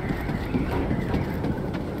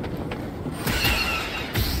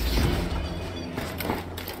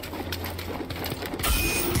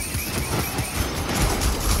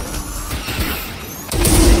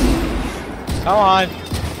 Come on.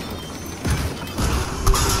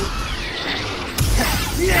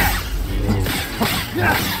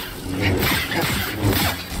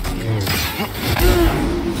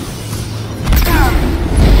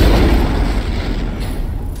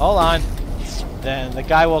 Hold on. Then the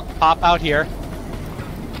guy will pop out here.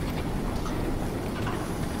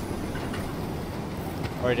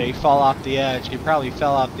 Or did he fall off the edge? He probably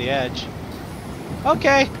fell off the edge.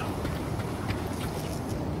 Okay.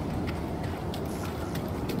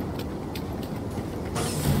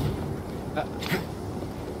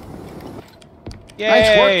 Yay.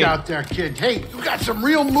 Nice work out there, kid. Hey, you got some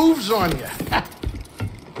real moves on you.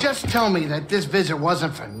 Just tell me that this visit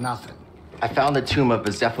wasn't for nothing. I found the tomb of a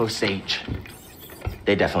Zeffo sage.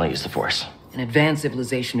 They definitely used the Force. An advanced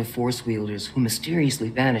civilization of Force wielders who mysteriously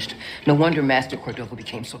vanished. No wonder Master Cordova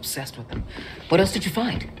became so obsessed with them. What else did you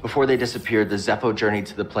find? Before they disappeared, the Zeffo journeyed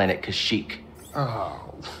to the planet Kashyyyk.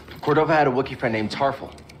 Oh. Cordova had a Wookiee friend named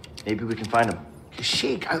Tarful. Maybe we can find him.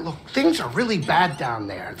 Kashyyyk, look, things are really bad down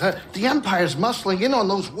there. The Empire's muscling in on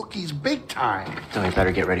those Wookiees big time. So we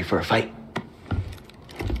better get ready for a fight.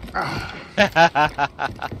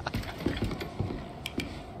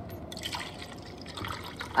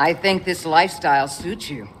 I think this lifestyle suits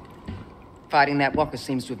you. Fighting that walker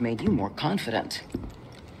seems to have made you more confident.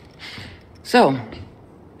 So,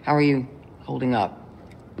 how are you holding up?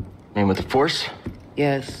 And with the Force?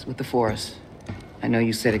 Yes, with the Force. I know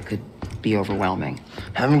you said it could be overwhelming.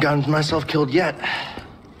 Haven't gotten myself killed yet.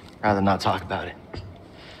 Rather not talk about it.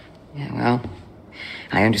 Yeah, well,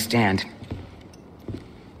 I understand.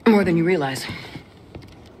 More than you realize.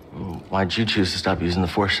 Why'd you choose to stop using the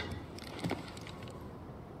Force?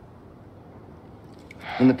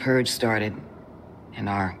 When the Purge started, and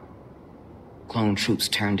our clone troops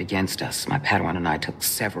turned against us, my Padawan and I took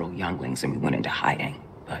several younglings and we went into hiding.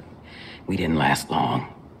 But we didn't last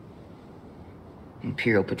long.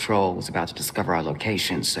 Imperial patrol was about to discover our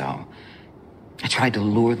location, so I tried to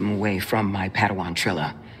lure them away from my Padawan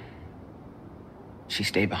Trilla. She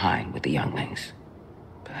stayed behind with the younglings,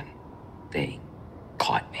 but they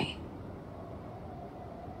caught me.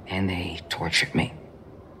 And they tortured me.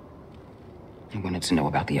 They wanted to know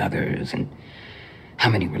about the others and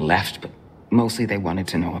how many were left, but mostly they wanted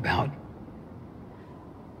to know about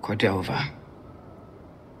Cordova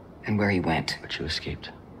and where he went. But you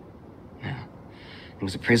escaped. Yeah. It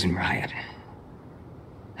was a prison riot.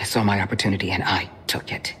 I saw my opportunity and I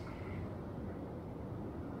took it.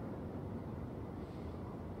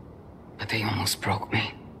 But they almost broke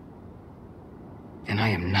me. And I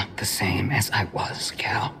am not the same as I was,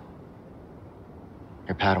 Cal.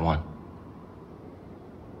 Your Padawan.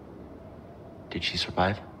 Did she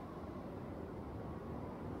survive?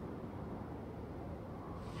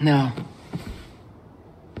 No.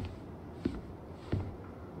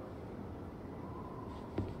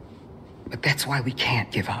 But that's why we can't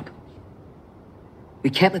give up. We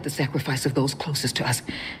can't let the sacrifice of those closest to us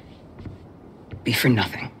be for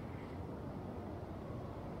nothing.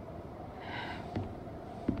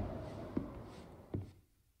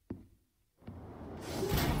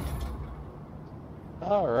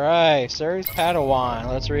 Alright, Ceri's Padawan.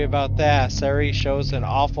 Let's read about that. Ceri shares an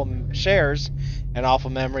awful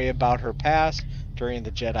memory about her past. During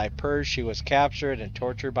the Jedi Purge, she was captured and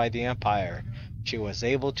tortured by the Empire. She was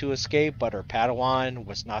able to escape, but her Padawan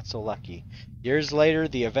was not so lucky. Years later,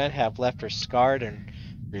 the event have left her scarred and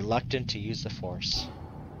reluctant to use the Force.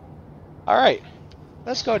 Alright,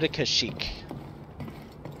 let's go to Kashyyyk.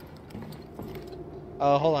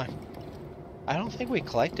 Oh, hold on. I don't think we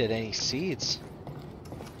collected any seeds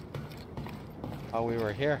while we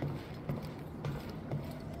were here.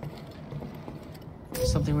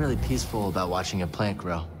 There's something really peaceful about watching a plant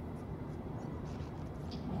grow.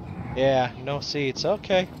 Yeah, no seeds.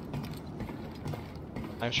 Okay.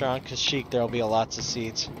 I'm sure on Kashyyyk there'll be lots of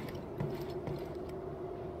seeds.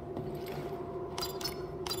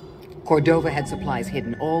 Cordova had supplies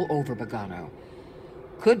hidden all over Bogano.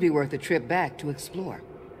 Could be worth a trip back to explore.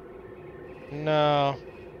 No.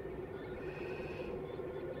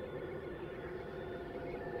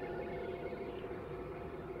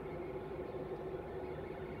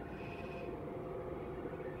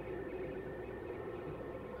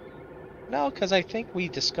 No, because I think we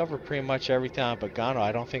discovered pretty much everything on Bogano.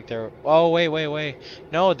 I don't think there... Oh, wait.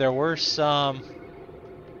 No, there were some...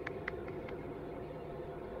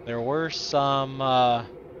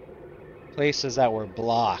 places that were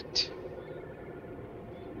blocked.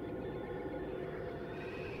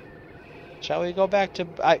 Shall we go back to...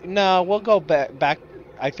 no, we'll go back...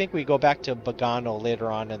 I think we go back to Bogano later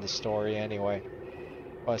on in the story anyway.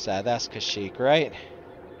 What's that? That's Kashyyyk, right?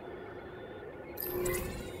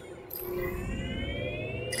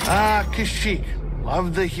 Ah, Kashyyyk.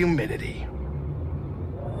 Love the humidity.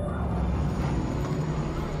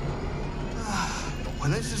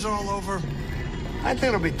 When this is all over, I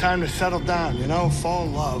think it'll be time to settle down, you know, fall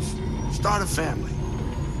in love, start a family.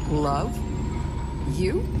 Love?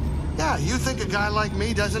 You? Yeah, you think a guy like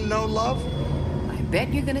me doesn't know love? I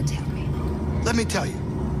bet you're gonna tell me. Let me tell you,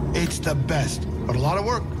 it's the best, but a lot of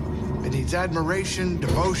work. It needs admiration,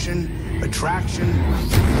 devotion, attraction,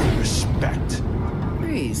 respect.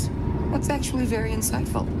 Breeze, that's actually very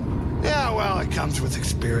insightful. Yeah, well, it comes with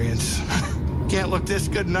experience. Can't look this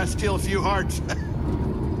good and not steal a few hearts.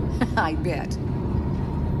 I bet.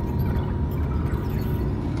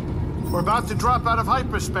 We're about to drop out of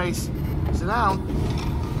hyperspace. Sit down.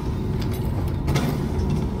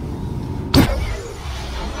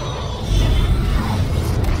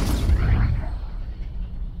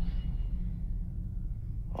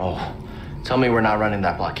 Oh, tell me we're not running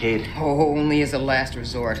that blockade. Oh, only as a last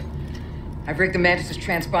resort. I've rigged the Mantis'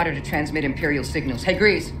 transponder to transmit Imperial signals. Hey,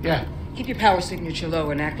 Grease. Yeah. Keep your power signature low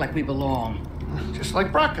and act like we belong. Just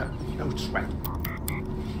like Braca. No sweat.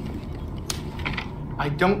 I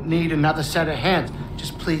don't need another set of hands.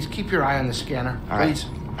 Just please keep your eye on the scanner. All right. Please.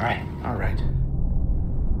 All right. All right.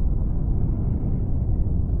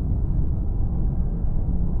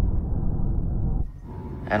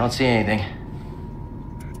 I don't see anything.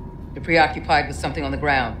 You're preoccupied with something on the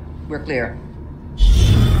ground. We're clear.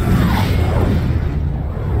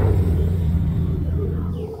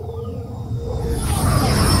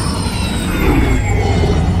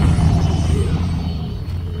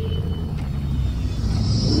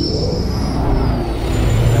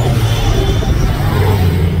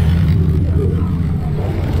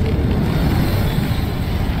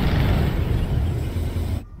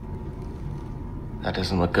 That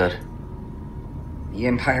doesn't look good. The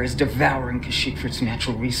Empire is devouring Kashyyyk for its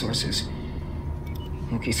natural resources.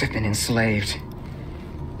 Wookiees have been enslaved.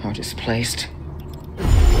 Or displaced.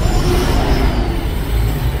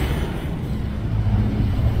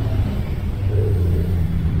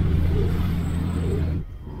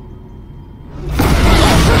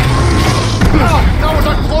 That was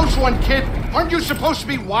a close one, kid. Aren't you supposed to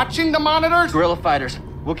be watching the monitors? Guerrilla fighters,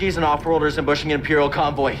 Wookiees and off-worlders ambushing an Imperial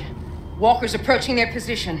convoy. Walkers approaching their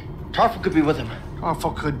position. Tarful could be with them.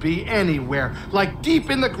 Awful could be anywhere. Like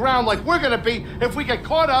deep in the ground, like we're gonna be if we get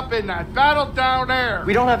caught up in that battle down there.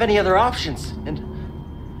 We don't have any other options, and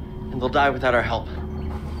they'll die without our help.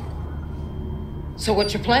 So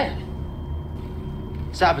what's your plan?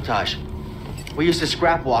 Sabotage. We used to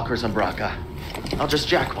scrap walkers on Braca. I'll just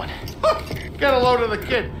jack one. Get a load of the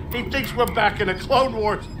kid. He thinks we're back in the Clone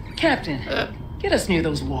Wars. Captain, get us near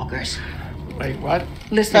those walkers. Wait, what?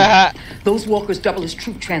 Listen, those walkers double as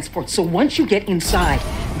troop transport, so once you get inside,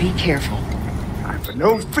 be careful. Time for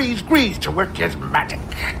no freeze grease to work his magic.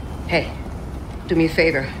 Hey, do me a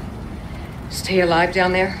favor. Stay alive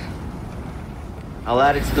down there. I'll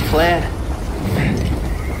add it to the plan.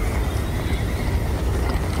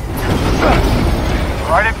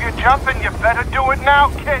 Right, if you're jumping, you better do it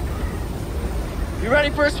now, kid. You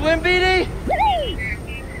ready for a swim, BD?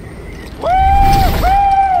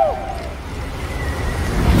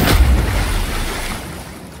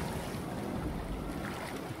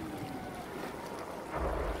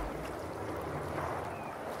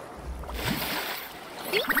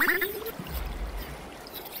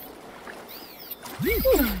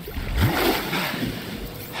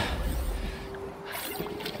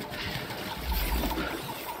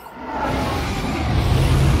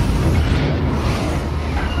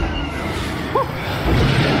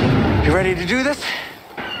 You ready to do this?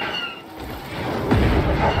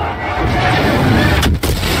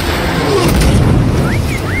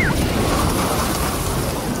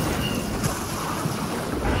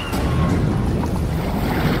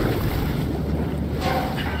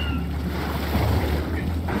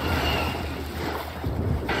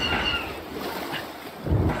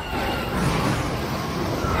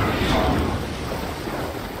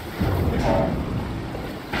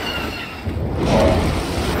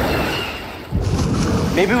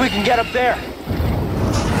 Maybe we can get up there.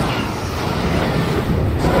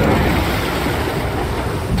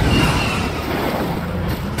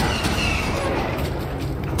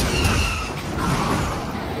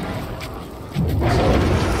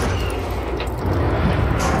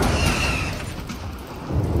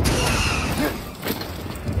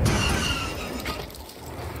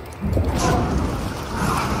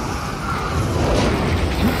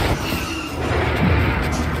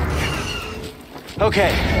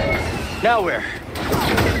 Okay, now where?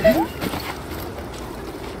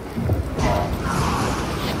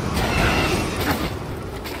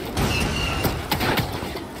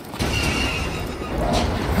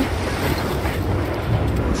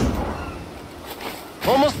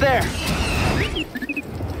 Almost there.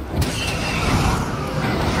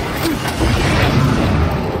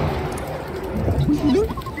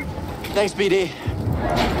 Thanks, BD.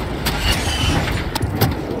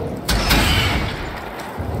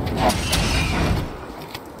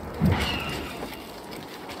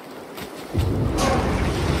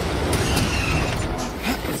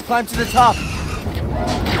 Let's climb to the top.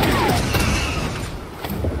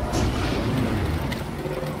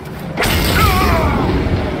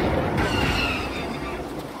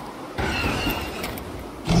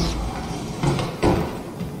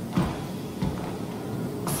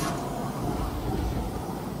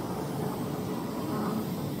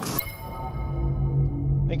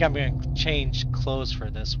 I think I'm going to change clothes for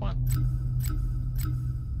this one.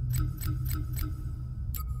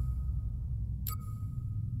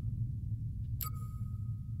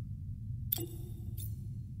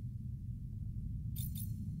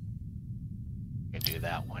 I can do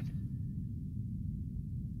that one.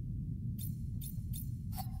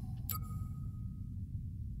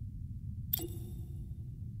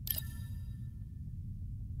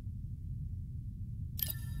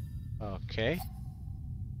 Okay.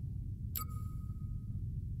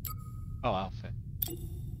 Oh, outfit.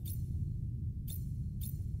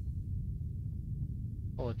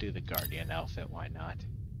 We'll do the Guardian outfit, why not?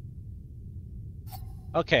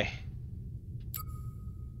 Okay.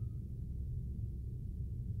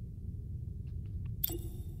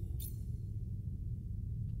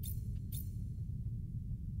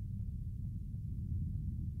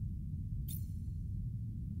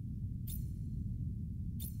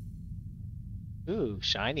 Ooh,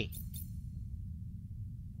 shiny.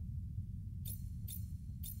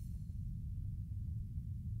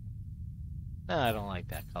 No, I don't like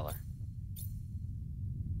that color.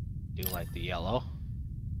 Do like the yellow.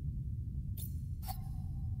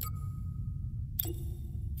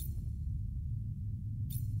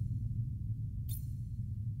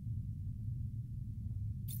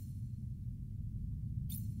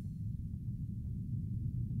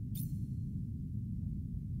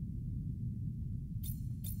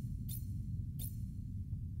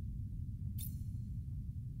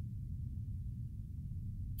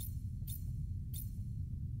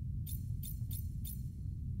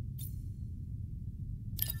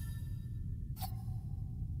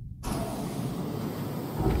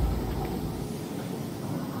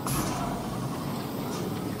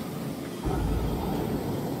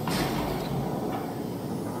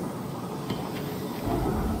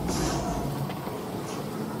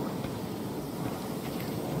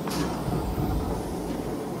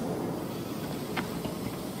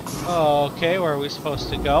 Okay, where are we supposed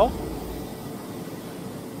to go?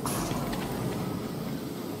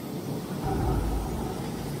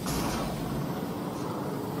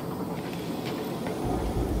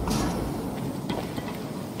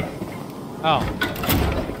 Oh.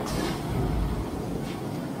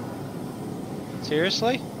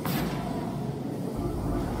 Seriously?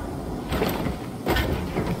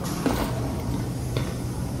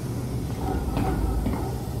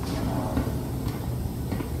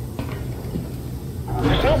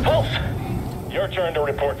 Your turn to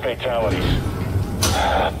report fatalities.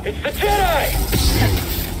 It's the Jedi!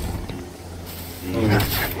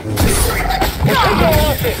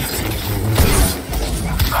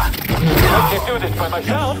 I can't do this by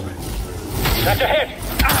myself. That's a hit!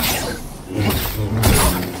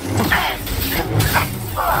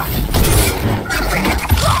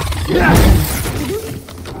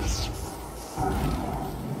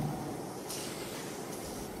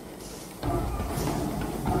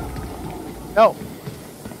 No.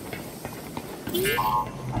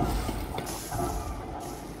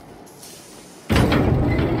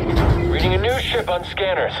 Reading a news ship on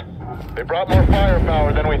scanners. They brought more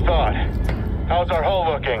firepower than we thought. How's our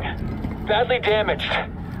hull looking? Badly damaged.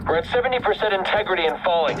 We're at 70% integrity and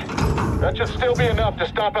falling. That should still be enough to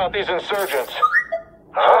stop out these insurgents.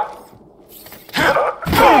 Huh?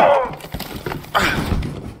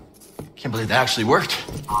 Can't believe that actually worked.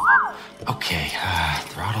 Okay,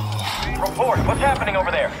 throttle. Report, what's happening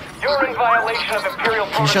over there? You're in violation of Imperial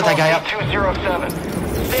Protocol. Can you shut that guy up? 207.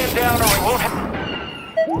 Stand down or we won't have...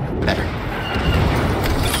 Better.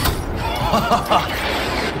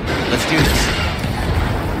 Let's do this.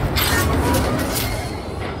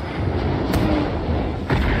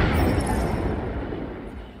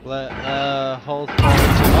 Hold forward.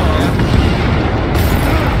 Oh, yeah.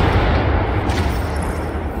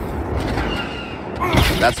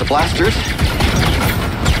 That's the blasters.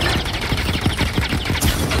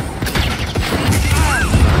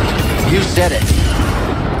 You said it.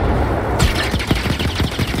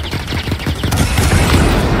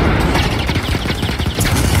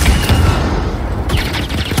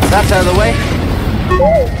 That's out of the way.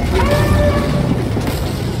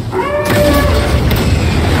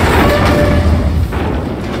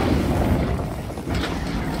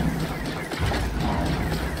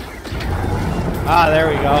 Ah, there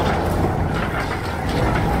we go.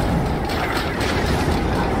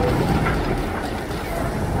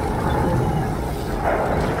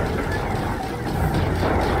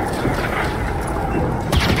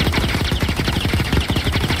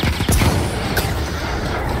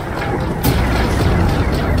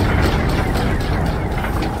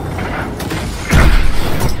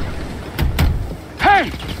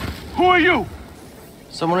 Hey! Who are you?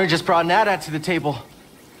 Someone who just brought an AT-AT to the table.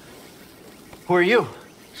 Who are you?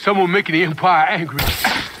 Someone making the Empire angry.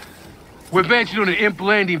 We're advancing on an imp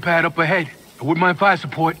landing pad up ahead. I wouldn't mind fire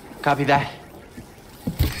support. Copy that.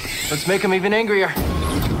 Let's make them even angrier.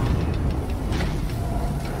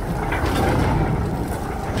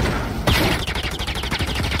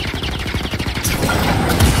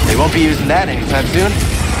 They won't be using that anytime soon.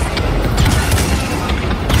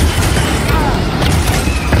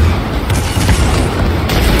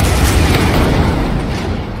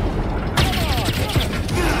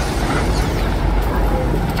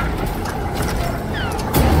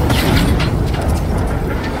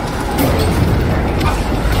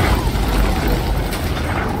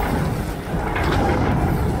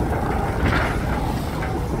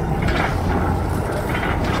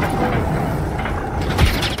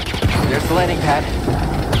 Landing pad.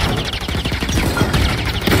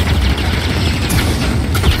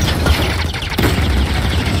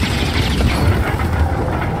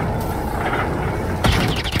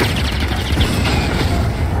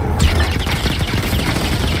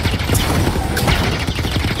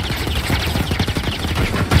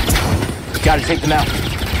 Gotta take them out.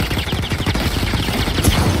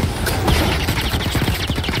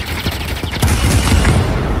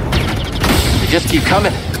 They just keep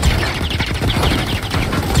coming.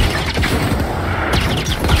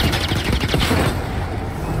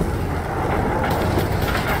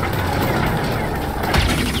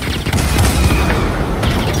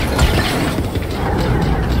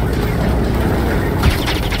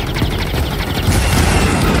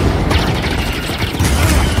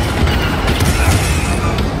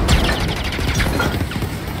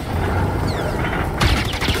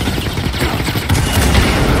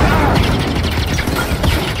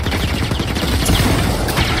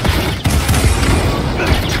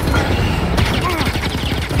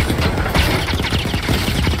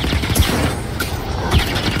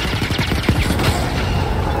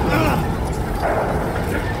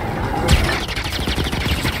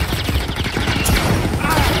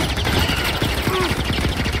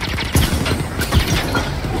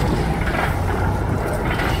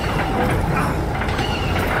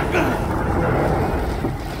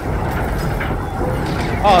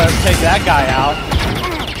 Oh, let's take that guy out.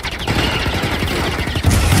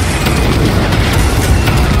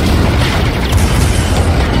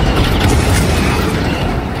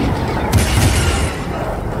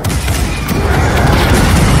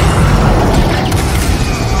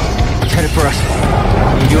 It's headed for us.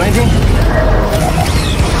 Can you do anything?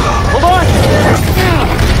 Hold on!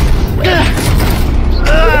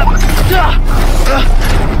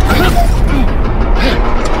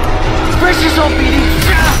 Brace yourself, BD!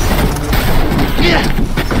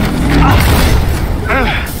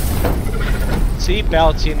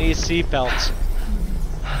 Seatbelts, you need seatbelts.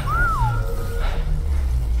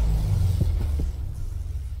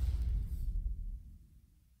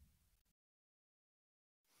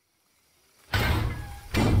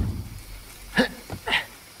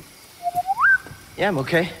 Yeah, I'm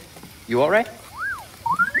okay. You alright?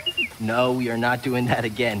 No, we are not doing that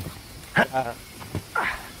again.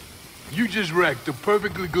 You just wrecked a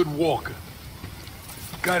perfectly good walker.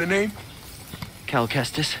 Got a name? Cal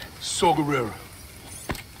Kestis. So Gerrera.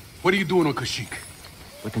 What are you doing on Kashyyyk?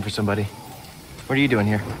 Looking for somebody. What are you doing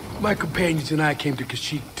here? My companions and I came to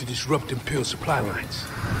Kashyyyk to disrupt Imperial supply lines.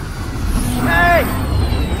 Hey!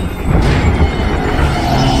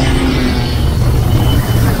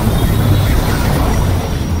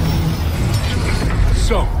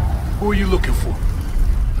 So, who are you looking for?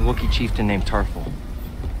 A Wookie chieftain named Tarful.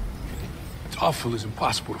 Tarful is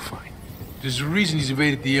impossible to find. There's a reason he's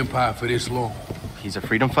evaded the Empire for this long. He's a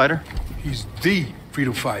freedom fighter? He's the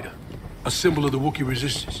freedom fighter. A symbol of the Wookiee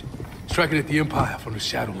resistance. Striking at the Empire from the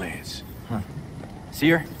Shadowlands. Is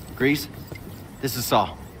Seer, Grease, this is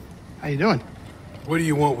Saul. How you doing? What do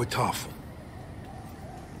you want with Toph?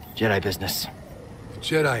 Jedi business. The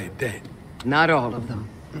Jedi are dead. Not all of them.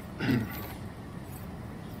 You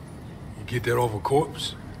get that off a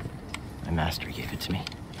corpse? My master gave it to me.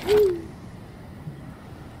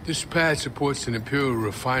 This pad supports an Imperial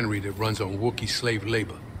refinery that runs on Wookie slave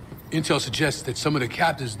labor. Intel suggests that some of the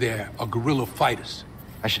captives there are guerrilla fighters.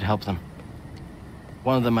 I should help them.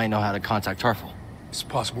 One of them might know how to contact Tarful. It's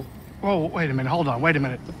possible. Oh, wait a minute, hold on, wait a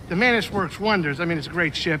minute. The Mantis works wonders. I mean, it's a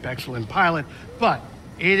great ship, excellent pilot, but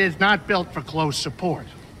it is not built for close support.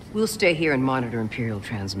 We'll stay here and monitor Imperial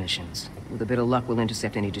transmissions. With a bit of luck, we'll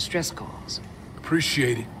intercept any distress calls.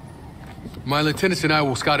 Appreciate it. My lieutenants and I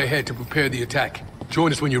will scout ahead to prepare the attack.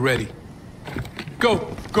 Join us when you're ready.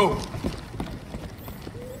 Go! Go!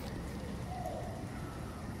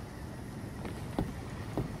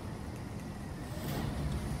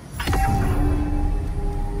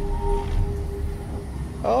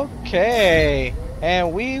 Okay,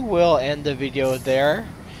 and we will end the video there.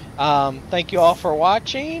 Thank you all for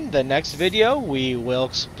watching. The next video we will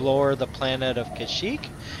explore the planet of Kashyyyk,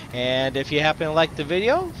 and if you happen to like the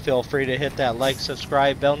video, feel free to hit that like,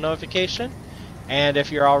 subscribe, bell notification, and if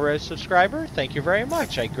you're already a subscriber, thank you very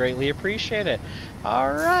much. I greatly appreciate it.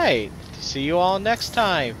 Alright, see you all next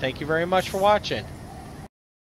time. Thank you very much for watching.